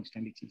about the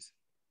functionalities.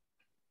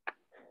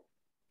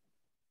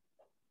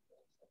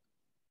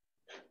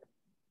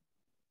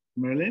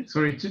 Merlin?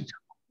 Sorry,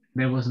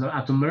 there was no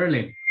to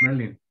Merlin.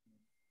 Merlin.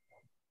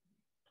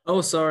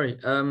 Oh, sorry.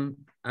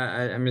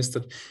 I missed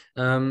it.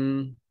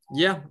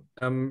 Yeah.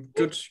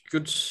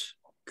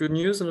 Good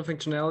news on the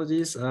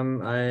functionalities.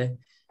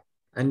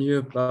 I knew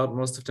about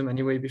most of them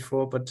anyway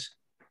before, but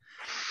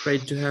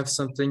great to have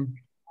something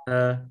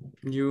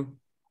new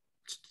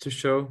to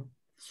show.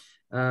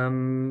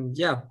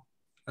 Yeah.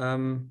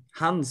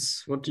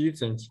 Hans, what do you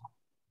think?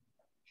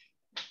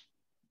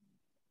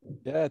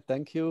 Yeah,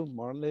 thank you,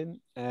 Marlin,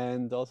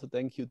 and also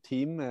thank you,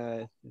 team.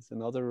 It's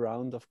another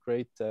round of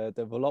great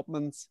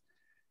developments.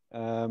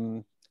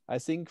 I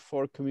think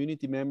for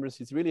community members,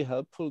 it's really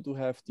helpful to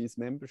have this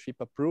membership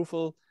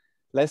approval,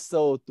 less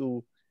so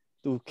to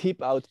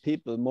keep out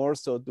people, more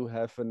so to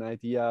have an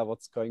idea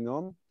what's going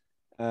on.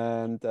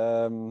 And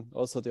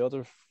also the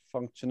other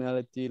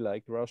functionality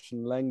like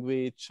Russian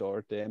language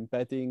or the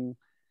embedding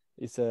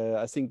is,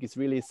 I think it's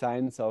really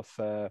signs of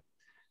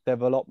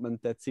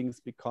development, that things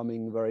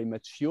becoming very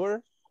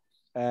mature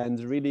and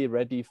really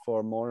ready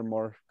for more and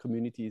more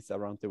communities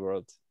around the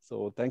world.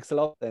 So thanks a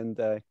lot, and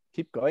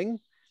keep going.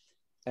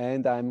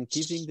 And I'm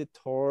giving the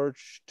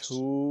torch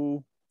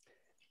to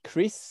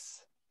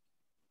Chris.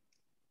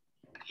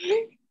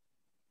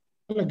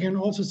 Well, again,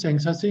 also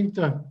thanks. I think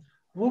the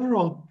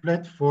overall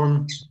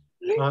platform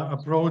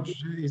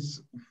approach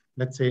is,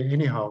 let's say,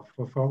 anyhow,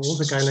 for all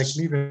the guy like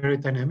me, very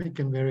dynamic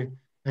and very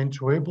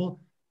enjoyable.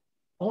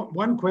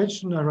 One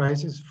question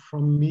arises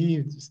from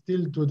me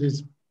still to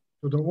the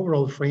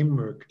overall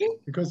framework,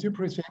 because you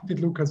presented,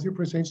 Lucas, you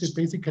presented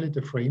basically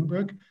the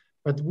framework,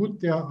 but would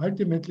there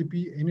ultimately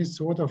be any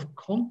sort of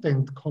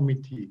content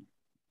committee?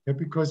 Yeah,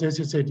 because as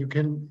you said, you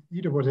can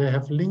either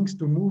have links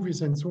to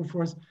movies and so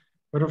forth,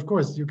 but of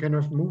course you can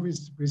have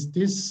movies with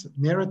this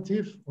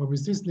narrative or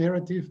with this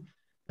narrative,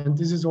 and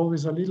this is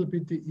always a little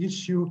bit the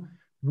issue.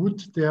 Would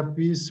there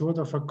be sort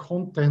of a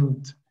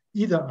content,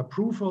 either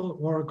approval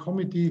or a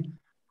committee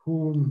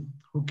who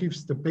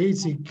gives the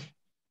basic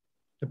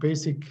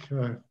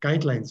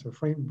guidelines or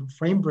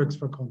frameworks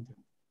for content?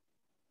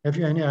 Have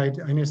you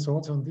any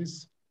thoughts on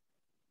this?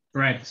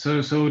 Right.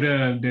 So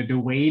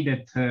the way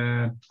that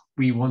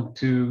we want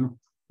to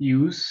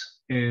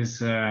use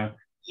is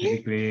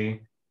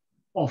basically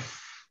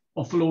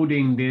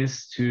offloading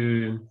this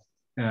to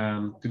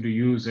the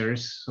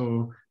users.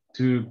 So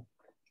to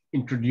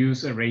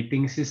introduce a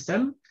rating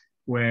system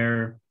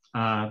where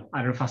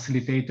other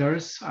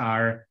facilitators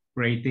are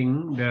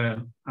rating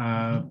the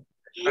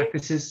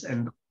practices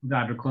and the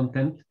other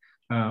content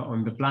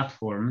on the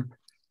platform.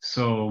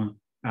 So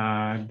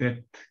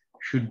that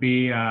should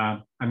be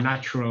a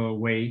natural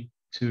way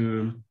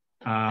to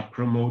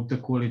promote the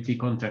quality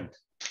content.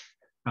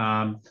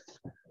 From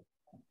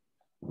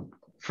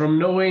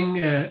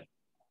knowing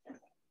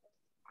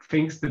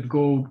things that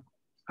go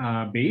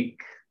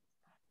big,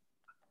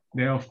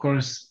 there of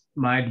course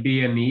might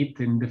be a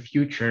need in the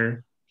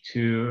future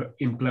to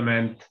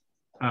implement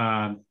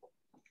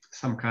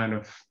some kind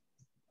of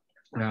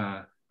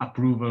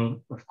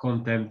approval of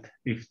content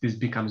if this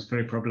becomes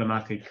very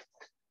problematic.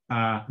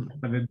 But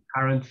in the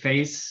current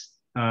phase,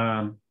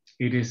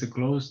 it is a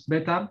closed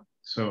beta,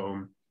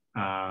 so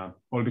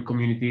all the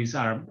communities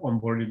are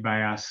onboarded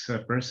by us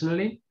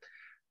personally.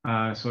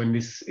 So in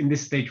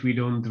this stage, we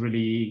don't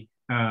really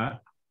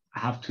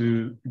have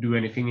to do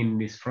anything in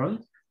this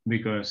front,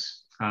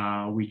 because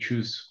we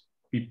choose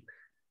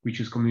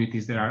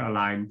communities that are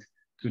aligned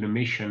to the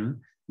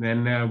mission.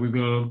 Then we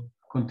will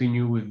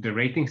continue with the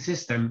rating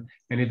system,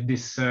 and if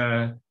this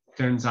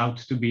turns out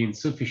to be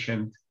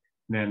insufficient,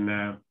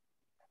 then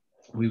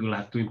we will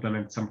have to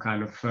implement some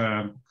kind of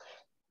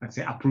let's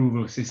say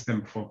approval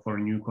system for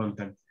new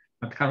content.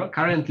 But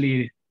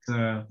currently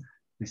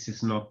this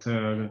is not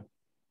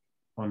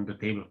on the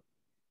table.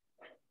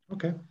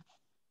 Okay,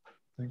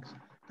 thanks.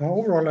 Now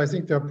overall, I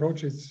think the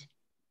approach is,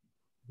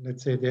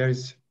 let's say,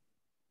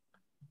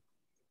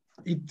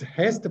 it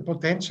has the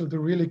potential to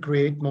really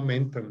create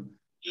momentum,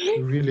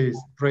 to really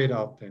spread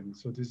out then.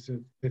 So this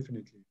is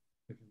definitely,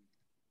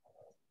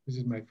 this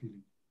is my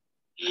feeling.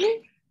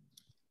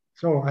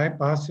 So I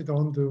pass it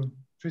on to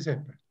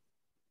Giuseppe.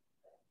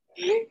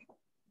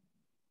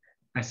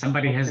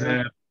 Somebody has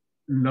a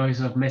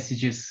noise of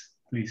messages.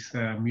 Please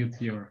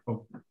mute your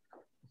phone.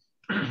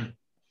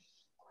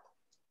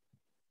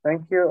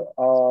 Thank you.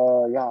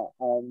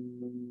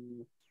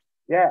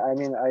 Yeah, I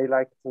mean, I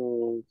like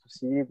to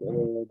see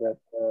that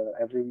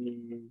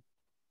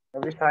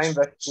every time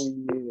that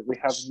we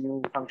have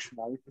new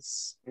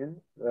functionalities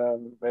in,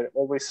 they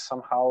always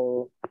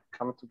somehow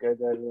come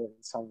together in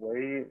some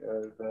way.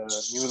 The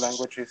new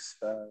languages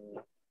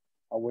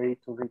a way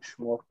to reach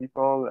more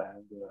people,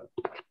 and the,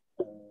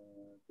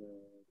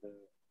 the,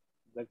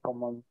 the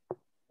common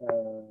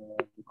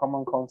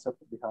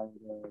concept behind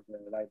the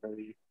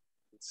library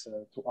is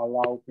to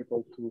allow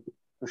people to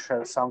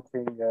share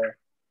something that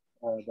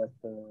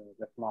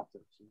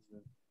matters.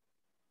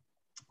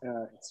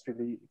 It's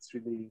really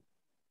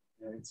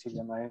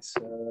a nice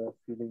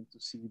feeling to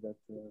see that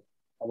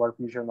our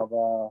vision of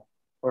a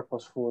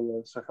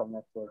purposeful social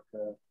network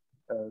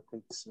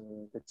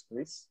takes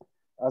place.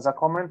 As a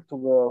comment to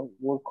the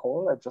whole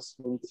call, I just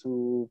want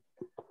to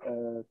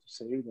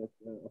say that,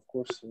 of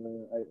course,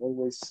 I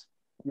always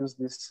use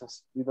this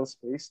little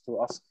space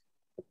to ask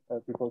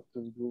people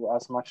to do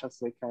as much as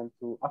they can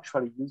to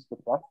actually use the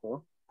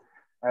platform,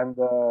 and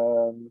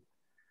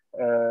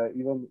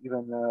even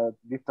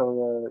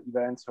little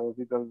events or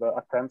little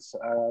attempts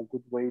are a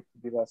good way to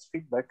give us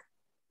feedback.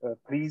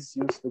 Please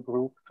use the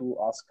group to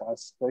ask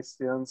us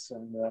questions,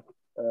 and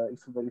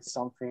if there is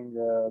something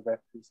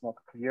that is not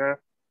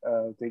clear,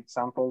 the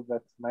example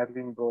that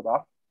Merlin brought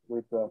up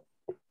with that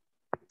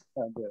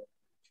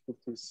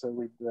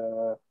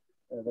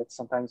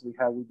sometimes we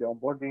have with the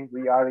onboarding.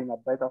 We are in a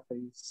beta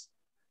phase,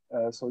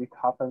 so it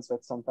happens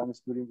that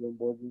sometimes during the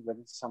onboarding there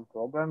is some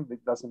problem.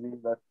 It doesn't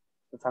mean that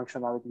the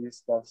functionality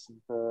is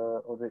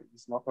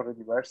not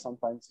already there.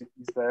 Sometimes it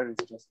is there.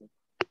 It's just that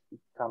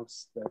it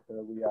comes that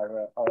we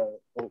are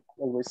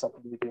always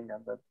updating,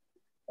 and that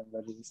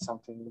there is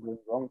something going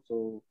wrong.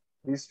 So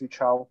please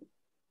reach out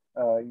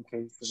in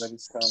case there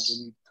is the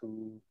need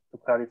to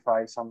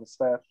clarify some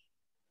steps.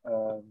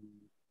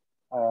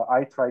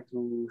 I try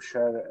to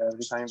share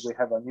every time we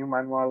have a new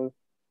manual,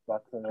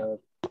 but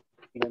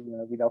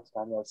even without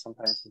manual,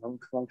 sometimes the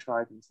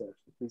functionality is there.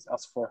 So please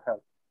ask for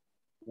help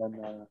when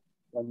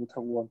you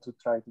want to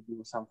try to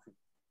do something.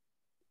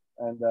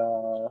 And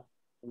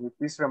with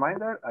this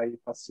reminder, I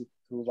pass it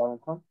to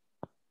Valentin.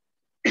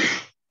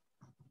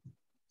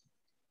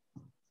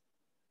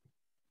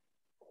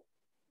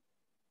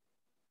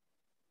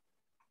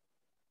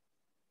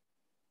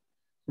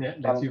 Yeah,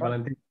 that's you,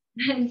 Valentin.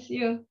 Thanks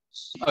you.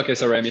 Okay,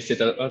 sorry, I missed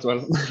it as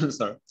well.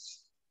 Sorry.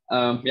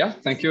 Yeah,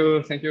 thank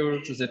you,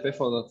 Giuseppe,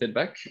 for the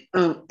feedback.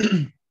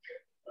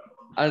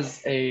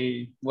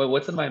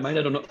 What's in my mind?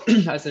 I don't know.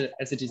 as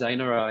a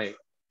designer, I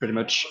pretty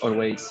much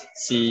always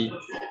see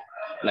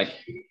like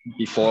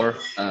before,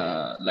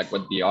 like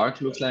what the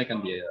ARK looks like,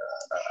 and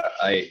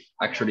I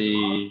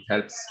actually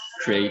helps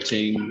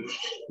creating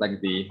like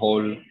the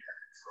whole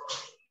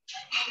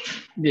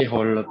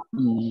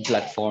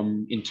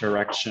platform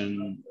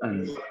interaction,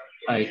 and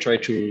I try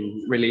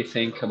to really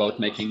think about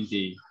making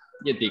the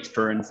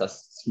experience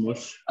as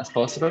smooth as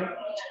possible.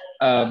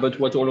 But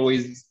what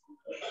always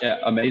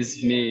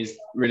amazed me is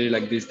really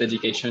like this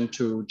dedication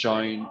to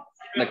join,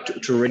 like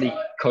to really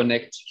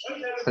connect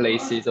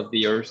places of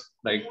the earth,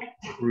 like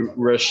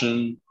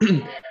Russian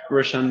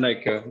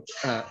like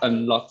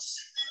unlocks,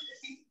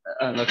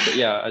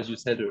 as you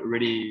said, a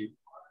really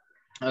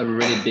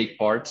big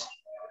part.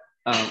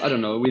 I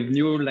don't know, with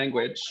new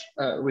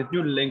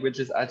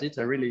languages added,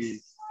 I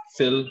really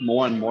feel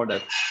more and more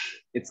that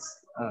it's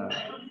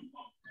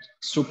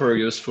super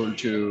useful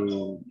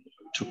to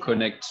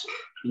connect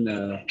in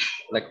a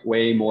like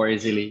way more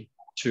easily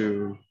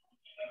to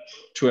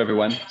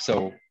everyone.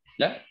 So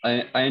yeah,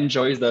 I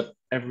enjoy that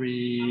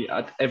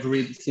at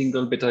every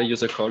single beta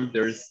user call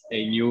there's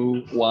a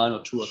new 1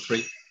 or 2 or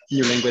 3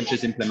 new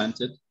languages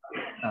implemented.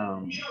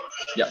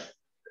 Yeah,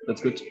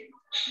 that's good.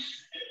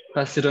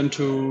 Pass it on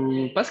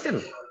to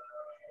Pascal.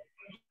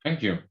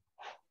 Thank you.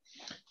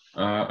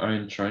 I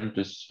enjoyed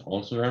this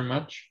also very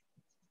much,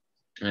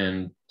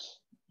 and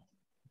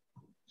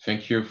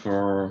thank you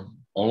for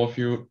all of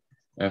you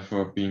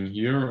for being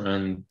here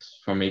and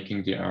for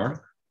making the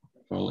ARK,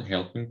 for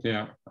helping the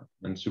ARK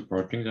and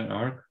supporting the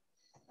ARK.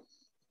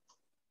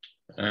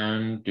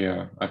 And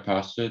yeah, I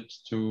pass it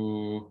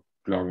to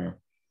Gloria.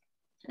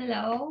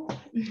 Hello.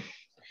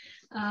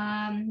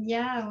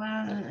 Yeah,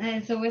 well,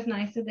 it's always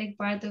nice to take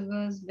part of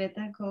those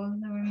beta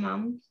calls every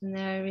month, and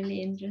they're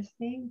really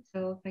interesting.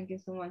 So thank you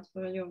so much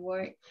for your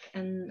work,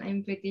 and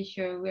I'm pretty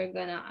sure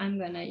I'm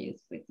gonna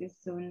use pretty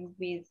soon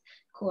with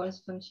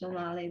course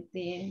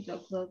functionality to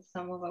upload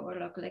some of our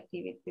local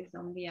activities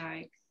on the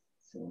ARK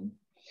soon.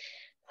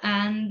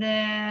 And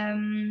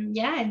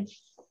yeah,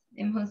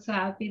 I'm also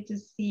happy to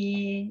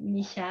see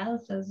Michelle,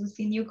 so to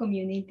see new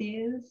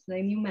communities,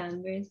 like new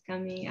members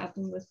coming up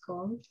in those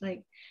calls,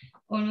 like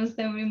almost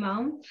every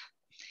month.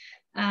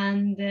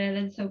 And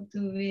let's hope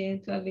to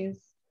have this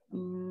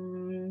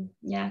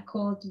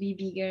call to be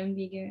bigger and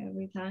bigger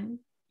every time.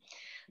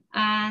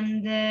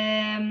 And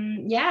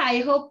yeah,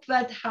 I hope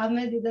that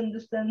Hamed did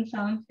understand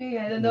something.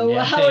 I don't know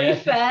how he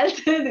felt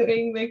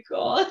during the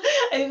call.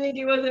 I think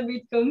he was a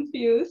bit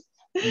confused.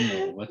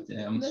 No, but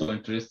I'm so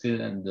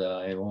interested, and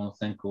I want to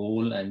thank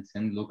all and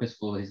thank Lucas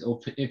for his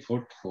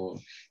effort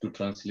to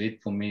translate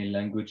for many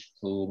language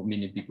so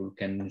many people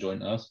can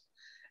join us.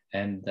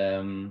 And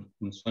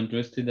I'm so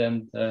interested,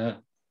 and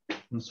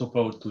I'm so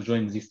proud to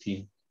join this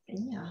team.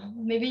 Yeah,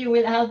 maybe you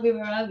will help with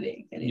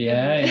Arabic.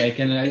 Yeah, I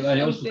can.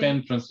 I also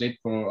can translate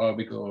for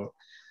Arabic,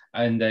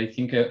 and I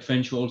think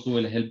French also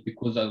will help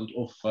because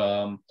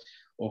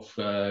of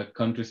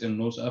countries in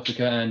North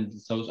Africa and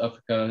South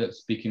Africa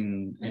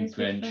speaking in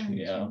French.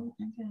 Yeah.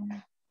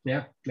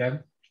 Okay. Yeah.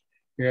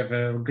 We have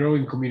a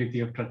growing community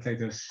of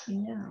translators.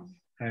 Yeah.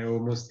 I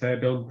almost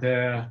don't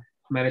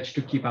manage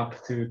to keep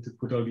up to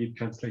put all the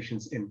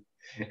translations in.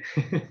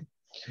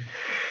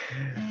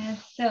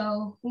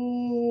 So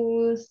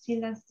who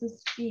still has to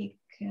speak?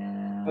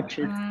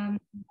 Patrick.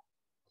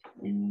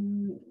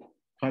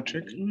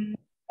 Patrick?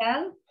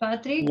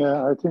 Patrick?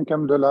 Yeah, I think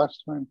I'm the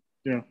last one.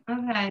 Yeah.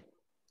 Okay.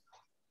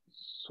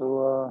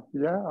 So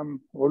yeah, I'm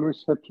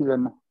always happy,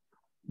 and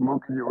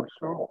Moki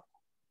also.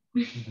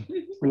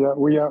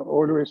 we are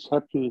always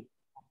happy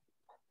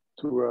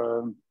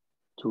to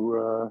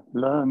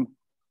learn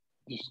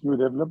these new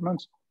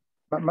developments.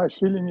 But my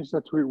feeling is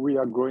that we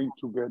are growing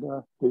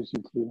together,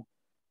 basically.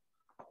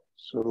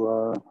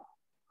 So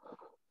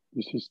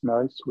this is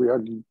nice. We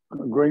are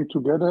growing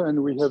together,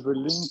 and we have a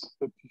link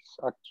that is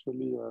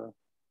actually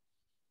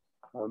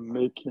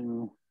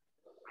making.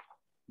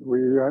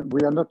 We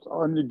are not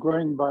only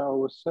growing by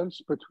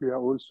ourselves, but we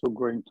are also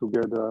growing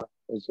together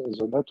as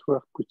a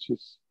network, which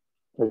is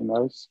very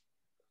nice.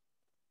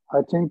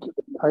 I think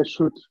I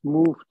should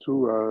move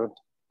to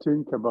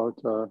think about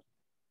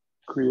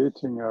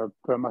creating a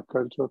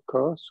permaculture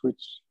course,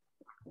 which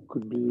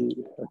could be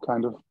a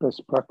kind of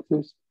best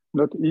practice.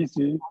 Not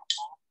easy,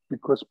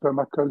 because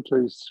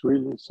permaculture is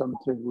really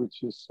something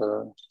which is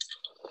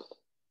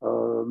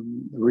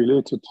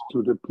related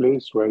to the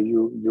place where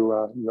you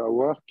are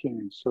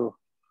working. So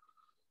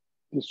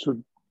this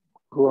should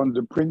go on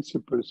the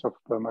principles of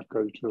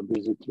permaculture,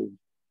 basically.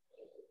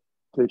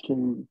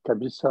 Taking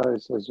Kabisa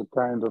as a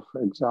kind of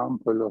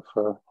example of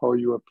how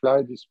you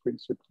apply these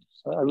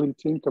principles. I will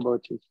think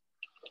about it.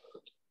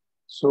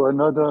 So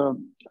another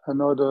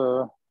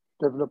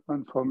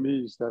development for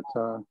me is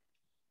that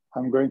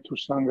I'm going to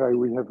Shanghai.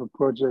 We have a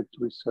project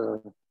with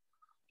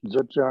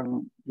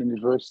Zhejiang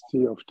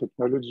University of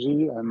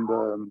Technology and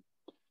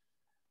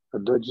a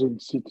Beijing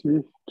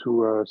city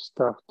to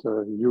start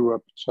a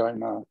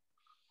Europe-China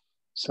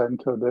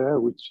center there,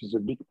 which is a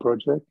big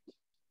project.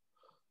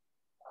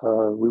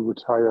 We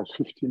would hire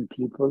 15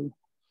 people.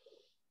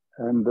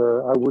 And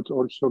I would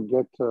also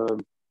get a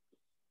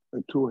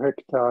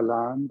 2-hectare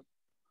land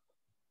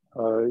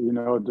in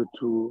order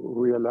to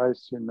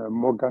realize in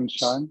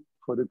Moganshan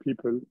for the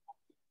people.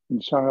 In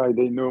Shanghai,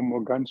 they know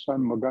Moganshan.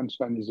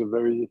 Moganshan is a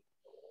very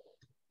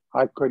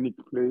iconic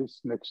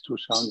place next to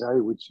Shanghai,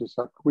 which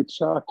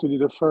are actually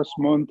the first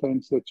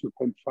mountains that you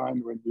can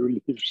find when you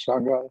leave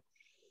Shanghai.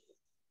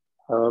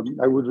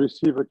 I would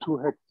receive a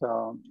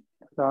 2-hectare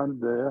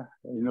land there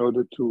in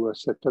order to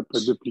set up a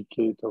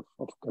duplicate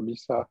of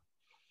Kabisa.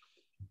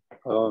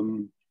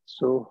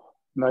 So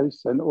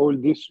nice, and all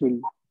this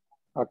will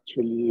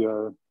actually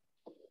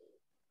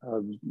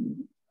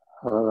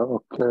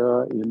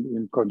occur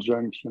in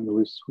conjunction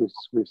with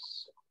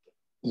this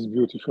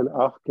beautiful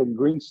ARK and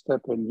Green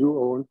Step and you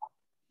all.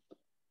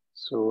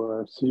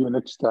 So see you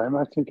next time.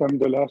 I think I'm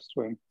the last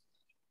one.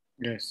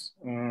 Yes.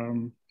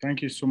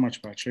 Thank you so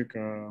much, Patrick.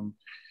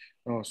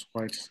 That was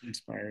quite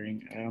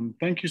inspiring.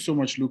 Thank you so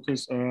much,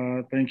 Lucas.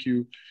 Thank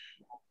you,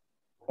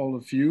 all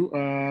of you.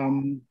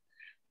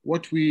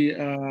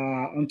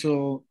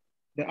 Until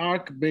the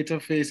ARK beta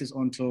phase is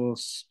until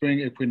spring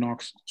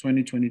equinox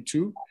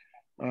 2022.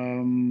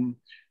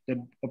 The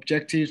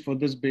objective for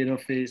this beta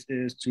phase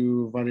is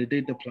to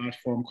validate the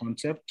platform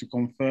concept, to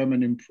confirm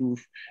and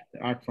improve the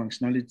ARK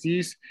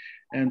functionalities,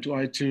 and to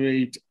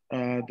iterate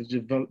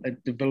the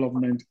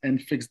development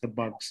and fix the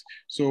bugs.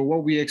 So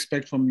what we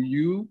expect from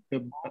you,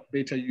 the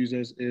beta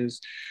users, is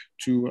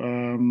to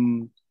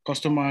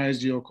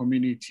customize your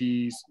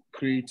communities,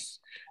 create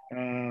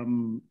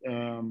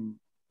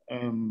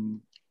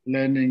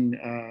learning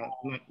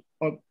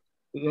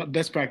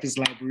best practice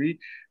library,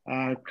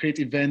 create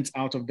events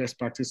out of best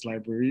practice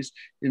libraries,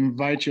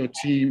 invite your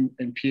team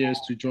and peers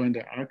to join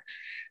the ARK,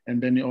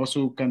 and then you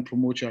also can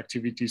promote your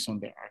activities on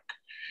the ARK.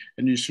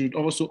 And you should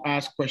also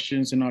ask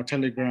questions in our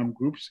Telegram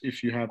groups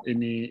if you have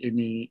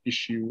any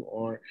issue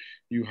or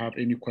you have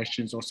any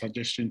questions or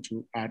suggestion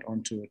to add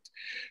onto it.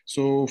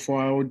 So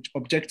for our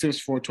objectives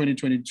for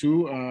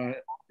 2022,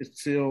 it's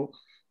still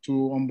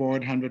to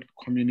onboard 100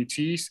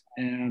 communities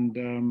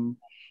and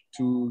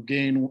to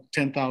gain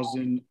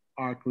 10,000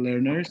 ARK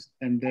learners,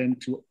 and then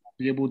to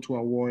be able to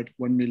award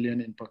 1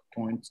 million impact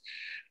points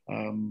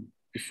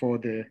before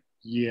the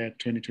year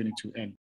 2022 ends.